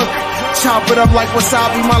 Look, chop it up like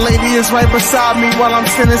wasabi, my lady is right beside me while I'm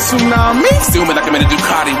sending tsunami. Zooming like I'm in a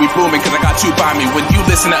Ducati, we booming cause I got you by me. When you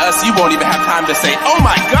listen to us, you won't even have time to say, oh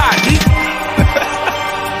my god,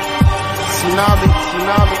 Tsunami,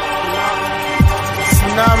 tsunami,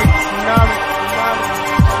 tsunami, tsunami,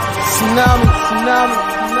 tsunami, tsunami.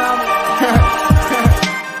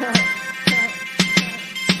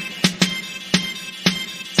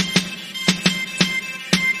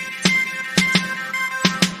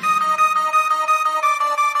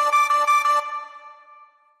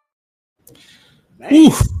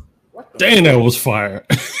 Oof. Dang, that was fire.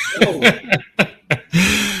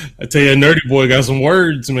 I tell you, Nerdy Boy got some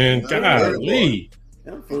words, man. Golly.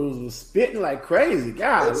 Them fools was spitting like crazy.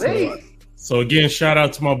 Golly. So again, shout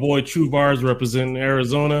out to my boy True Bars representing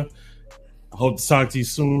Arizona. I hope to talk to you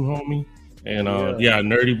soon, homie. And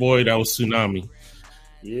Nerdy Boy, that was Tsunami.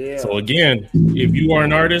 Yeah. So again, if you are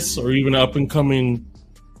an artist or even an up-and-coming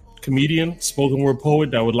comedian, spoken word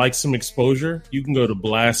poet that would like some exposure, you can go to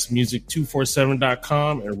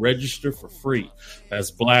blastmusic247.com and register for free.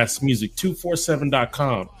 That's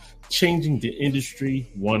blastmusic247.com. Changing the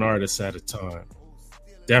industry one artist at a time.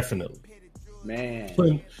 Definitely.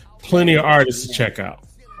 Man. Plenty of artists to check out.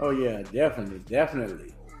 Oh yeah, definitely.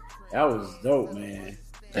 That was dope, man.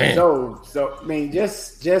 Damn. So I mean,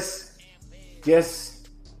 just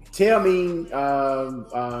tell me,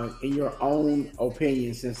 in your own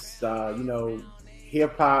opinion, since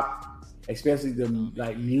hip hop, especially the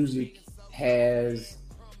music, has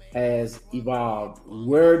evolved.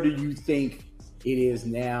 Where do you think it is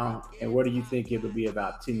now, and where do you think it'll be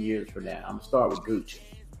about 10 years from now? I'm gonna start with Gooch.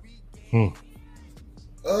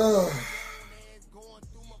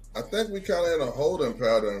 I think we kind of in a holding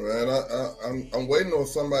pattern, man. I'm waiting on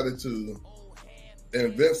somebody to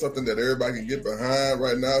invent something that everybody can get behind.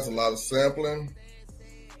 Right now, it's a lot of sampling.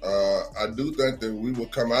 I do think that we will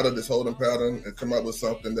come out of this holding pattern and come up with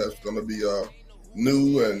something that's going to be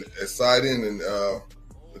new and exciting and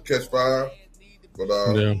catch fire. But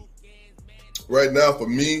right now, for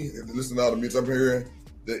me, listening to all the music I'm hearing,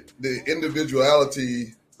 the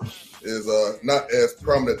individuality is not as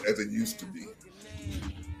prominent as it used to be.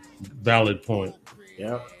 Valid point.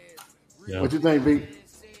 Yeah. What you think, B?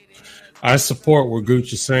 I support what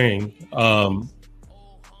Gooch is saying.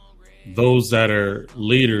 those that are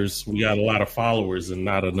leaders, we got a lot of followers and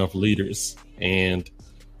not enough leaders. And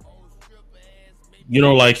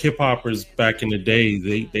like hip hoppers back in the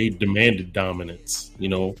day, they demanded dominance.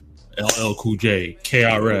 LL Cool J,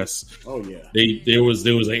 KRS. Oh yeah. There was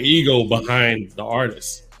an ego behind the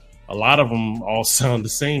artists. A lot of them all sound the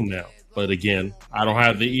same now. But again, I don't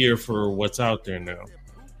have the ear for what's out there now.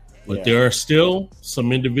 But there are still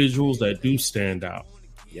some individuals that do stand out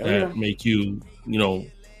that make you,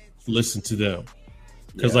 listen to them.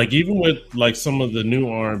 Because like even with like some of the new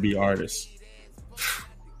R&B artists,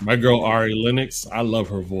 my girl Ari Lennox, I love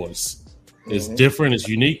her voice. It's different, it's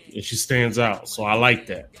unique, and she stands out. So I like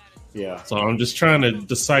that. Yeah. So I'm just trying to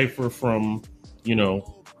decipher from,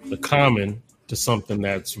 the common to something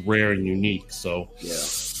that's rare and unique. So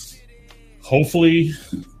hopefully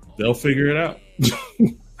they'll figure it out.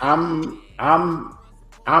 I'm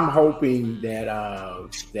hoping that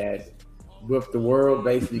with the world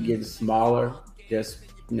basically getting smaller, just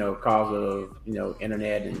cause of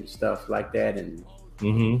internet and stuff like that, and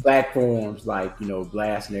platforms like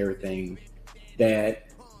Blast and everything, that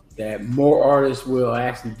more artists will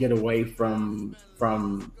actually get away from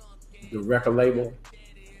the record label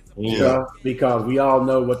stuff, because we all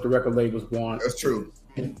know what the record labels want. That's true.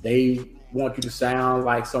 They want you to sound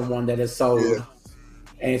like someone that is sold. Yeah.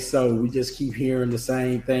 And so we just keep hearing the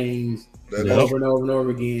same things over and over and over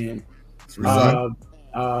again.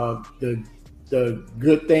 The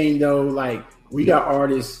good thing though, like we got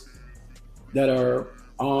artists that are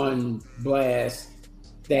on Blast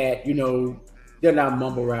that they're not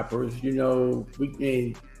mumble rappers.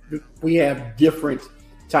 We have different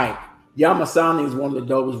type. Yamasani is one of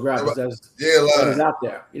the dopest rappers that is out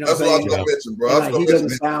there. That's what I was gonna mention, bro. Like, he doesn't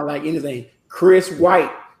sound like anything. Chris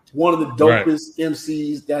White, one of the dopest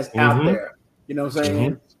MCs that's out there. You know what I'm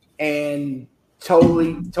saying? And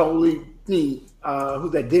totally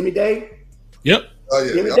who's that? Demi Day? Yep. Oh,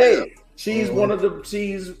 yeah. Demi Day. She's one of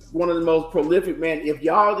the most prolific, man. If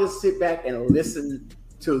y'all just sit back and listen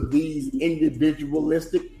to these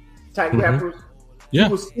individualistic type rappers, you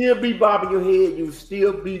will still be bobbing your head, you will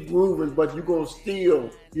still be grooving, but you're gonna still,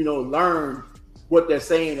 learn what they're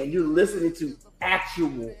saying, and you're listening to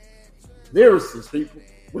actual lyricists, people.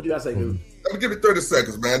 What you gotta say, dude? Let me give you 30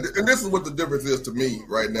 seconds, man. And this is what the difference is to me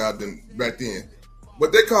right now than back then.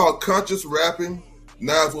 What they call conscious rapping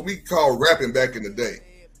now is what we call rapping back in the day.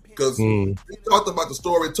 Because we talked about the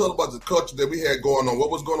story, talked about the culture that we had going on, what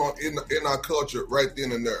was going on in our culture right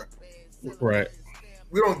then and there. Right.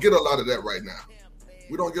 We don't get a lot of that right now.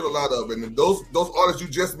 We don't get a lot of it. And those artists you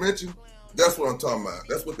just mentioned, that's what I'm talking about.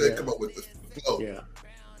 That's what they come up with, the flow.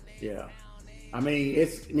 Yeah.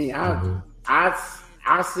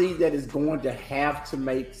 I see that it's going to have to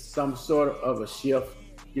make some sort of a shift.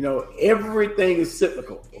 Everything is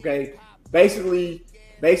cyclical, okay? Basically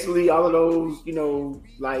all of those,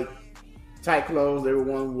 like tight clothes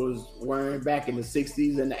everyone was wearing back in the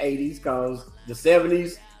 60s and the 80s, because the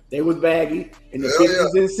 70s, they was baggy. In the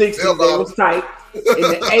 50s and 60s, they was tight.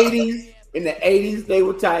 In the 80s, they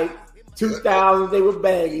were tight. 2000s, they were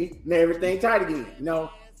baggy. And everything tight again.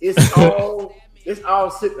 It's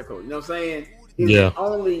all cyclical. You know what I'm saying?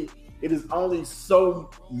 It is only so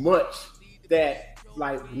much that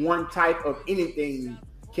like one type of anything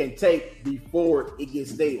can take before it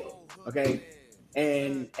gets stale. Okay.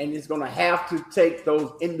 And it's gonna have to take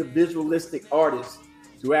those individualistic artists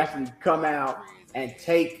to actually come out and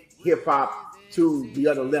take hip hop to the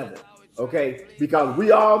other level. Okay, because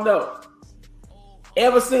we all know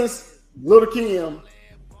ever since Lil' Kim,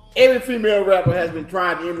 every female rapper has been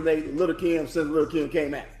trying to emulate Lil' Kim since Lil' Kim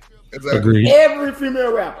came out. Exactly. Agreed. Every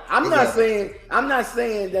female rapper. I'm not saying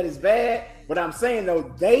that it's bad, but I'm saying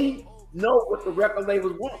though they know what the record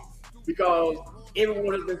labels want, because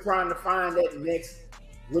everyone has been trying to find that next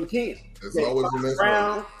Lil' Kim. It's always the next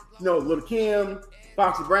Brown, Lil' Kim,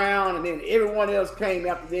 Foxy Brown, and then everyone else came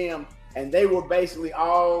after them, and they were basically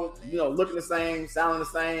all, looking the same, sounding the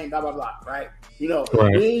same, blah, blah, blah, right? We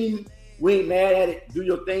ain't mad at it, do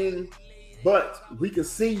your thing, but we can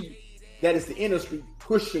see that it's the industry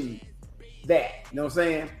pushing that, you know what I'm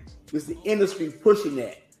saying? It's the industry pushing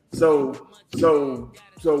that. So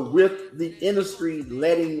with the industry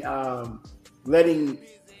letting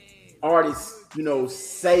artists,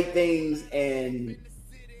 say things and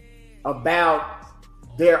about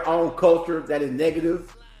their own culture that is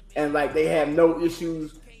negative, and like they have no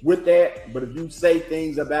issues with that, but if you say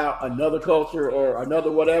things about another culture or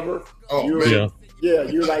another whatever,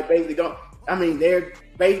 you're like basically going. I mean, they're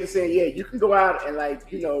basically saying, you can go out and like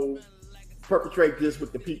perpetrate this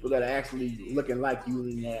with the people that are actually looking like you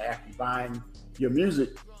and actually buying your music,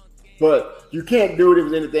 but you can't do it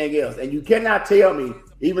with anything else. And you cannot tell me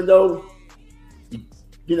even though,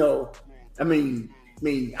 you know,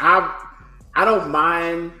 I don't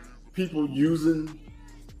mind people using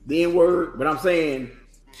the N-word, but I'm saying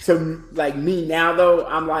to like me now though,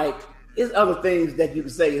 I'm like, there's other things that you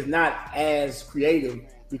can say is not as creative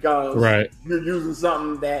because you're using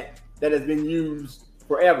something that has been used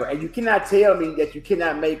forever. And you cannot tell me that you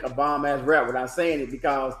cannot make a bomb ass rap without saying it,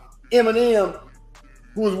 because Eminem,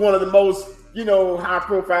 who was one of the most, you know, high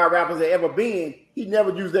profile rappers that ever been, he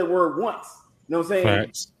never used that word once. You know what I'm saying?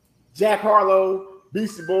 Facts. Jack Harlow,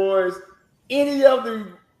 Beastie Boys, any of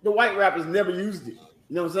the white rappers never used it.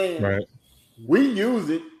 You know what I'm saying? Right. We use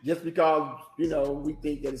it just because, you know, we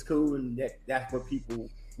think that it's cool and that's what people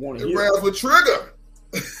want to hear. It raps with Trigger.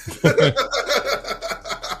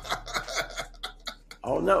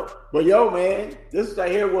 Oh no. But yo, man, this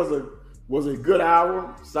right here was a good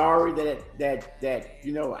hour. Sorry that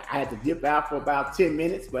you know, I had to dip out for about 10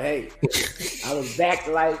 minutes, but hey, I was back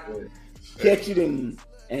to like catch it and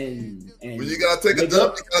when you gotta take a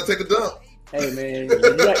dump, you gotta take a dump. Hey man,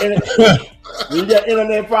 you got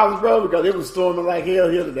internet problems, bro, because it was storming like hell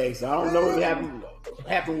here today. So I don't know what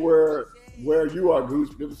happened where you are, Goose.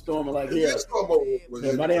 It was storming like hell.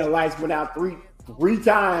 Yeah, my damn lights went out three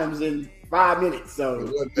times in 5 minutes. So it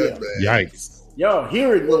wasn't that bad. Yikes. Yo,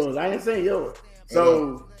 here it was. I didn't say yo.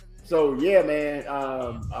 So yeah, man.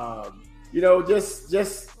 You know, just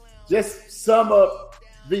sum up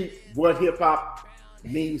what hip hop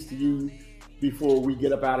means to you before we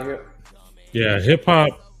get up out of here. Yeah, hip hop,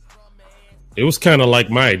 it was kind of like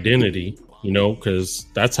my identity, you know, because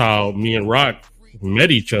that's how me and Rock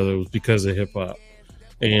met each other, was because of hip hop.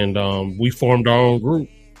 And we formed our own group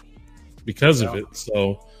because of it.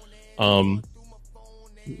 So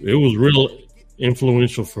it was real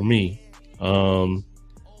influential for me. I'm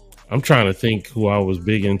trying to think who I was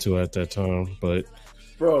big into at that time, but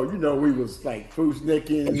bro, you know, we was like Foose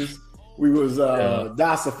Nickens, we was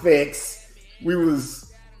Das Effects, we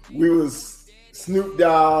was Snoop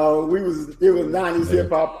Dogg, it was 90s hip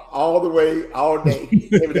hop all the way, all day,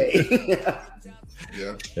 every day.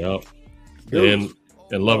 Yeah. And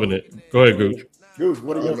loving it. Go ahead, Goose. Goose,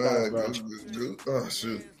 what are your thoughts, bro? Goose. Oh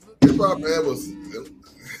shoot, hip hop, man,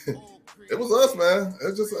 it was us, man.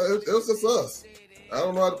 It was just us. I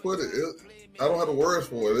don't know how to put it. I don't have the words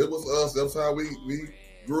for it. It was us. That's how we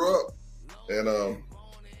grew up, and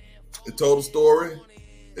it told a story.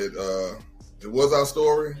 It was our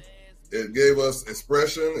story. It gave us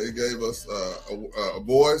expression. It gave us a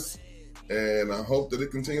voice, and I hope that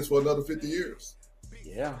it continues for another 50 years.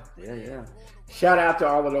 Yeah. Shout out to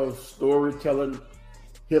all of those storytelling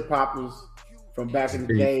hip hoppers from back in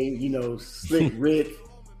the day. You know, Slick Rick.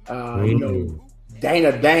 You know,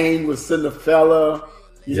 Dana Dane was Cinderfella.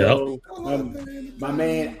 You know, my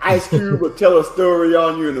man Ice Cube will tell a story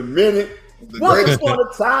on you in a minute. Once upon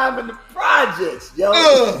a time in the projects, yo.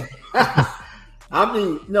 I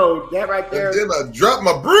mean, no, that right there. And then I dropped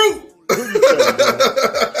my brew.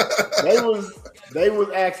 They was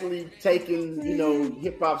actually taking, you know,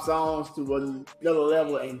 hip hop songs to another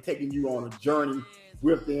level and taking you on a journey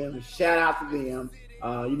with them. Shout out to them.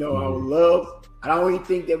 You know, I would love. I don't even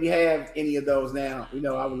think that we have any of those now. You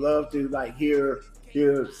know, I would love to like hear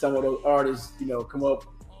some of those artists, you know, come up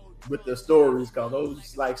with their stories, because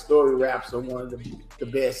those like story raps are one of the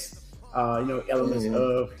best, you know, elements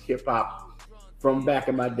of hip hop from back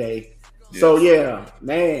in my day. Yes. So yeah,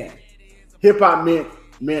 man, hip hop meant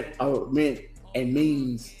and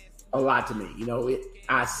means a lot to me. You know,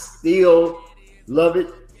 I still love it.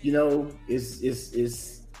 You know, it's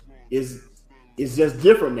just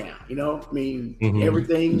different now. You know, I mean,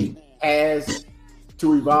 everything has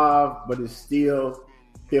to evolve, but it's still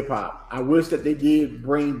hip hop. I wish that they did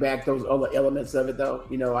bring back those other elements of it, though.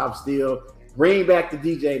 You know, I'm still bring back the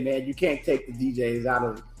DJ, man. You can't take the DJs out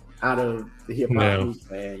of the hip hop group,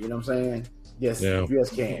 man. You know what I'm saying? Yes, you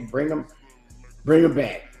just can't bring them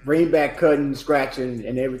back. Bring back cutting, scratching,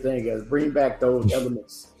 and everything else. Bring back those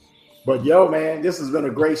elements. But yo, man, this has been a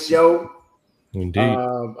great show. Indeed.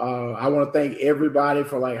 I want to thank everybody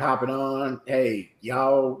for like hopping on. Hey,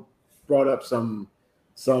 y'all brought up some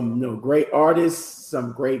you know, great artists,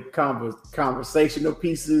 some great conversational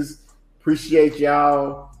pieces. Appreciate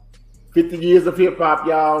y'all. 50 years of hip hop,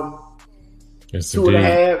 y'all. Yes,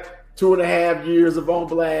 2.5 years of On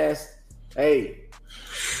Blast. Hey,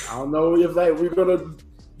 I don't know if like we're gonna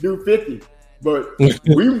do 50, but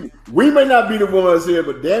we may not be the ones here,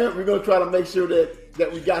 but damn it, we're gonna try to make sure that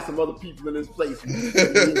we got some other people in this place.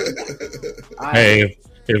 Hey,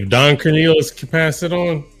 if Don Cornelius can pass it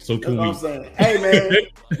on, so can we. That's what I'm saying. Hey man,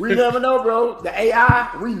 we never know, bro. The AI,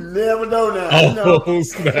 we never know now. Oh,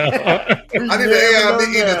 snap. I need the AI to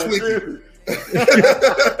eat a Twinkie.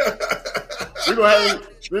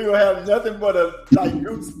 We're gonna have nothing but a like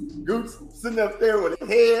Goots sitting up there with his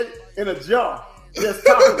head in a jar, just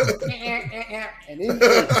talking and eating.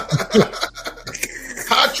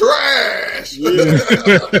 Hot trash.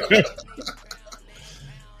 Yeah.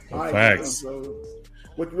 All right, facts. So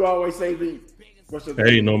what you always say, B?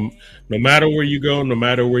 Hey, no matter where you go, no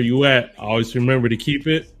matter where you at, always remember to keep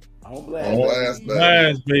it on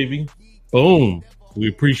blast, baby. Boom. We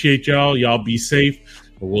appreciate y'all. Y'all be safe,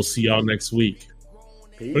 and we'll see y'all next week.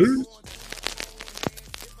 Peace. Peace.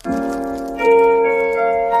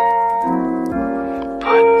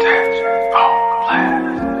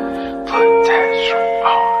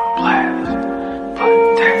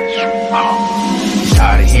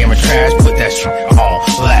 Trash, put that shit on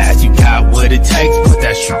blast. You got what it takes, put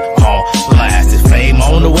that shit on blast. If fame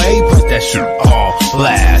on the way, put that shit on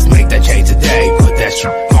blast. Make that change today, put that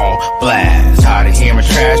shit on blast. Tired of hearing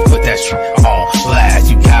trash, put that shit on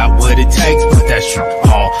blast. You got what it takes, put that shit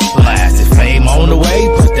on blast. If fame on the way,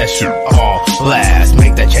 put that shit on blast.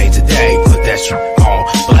 Make that change today, put that shit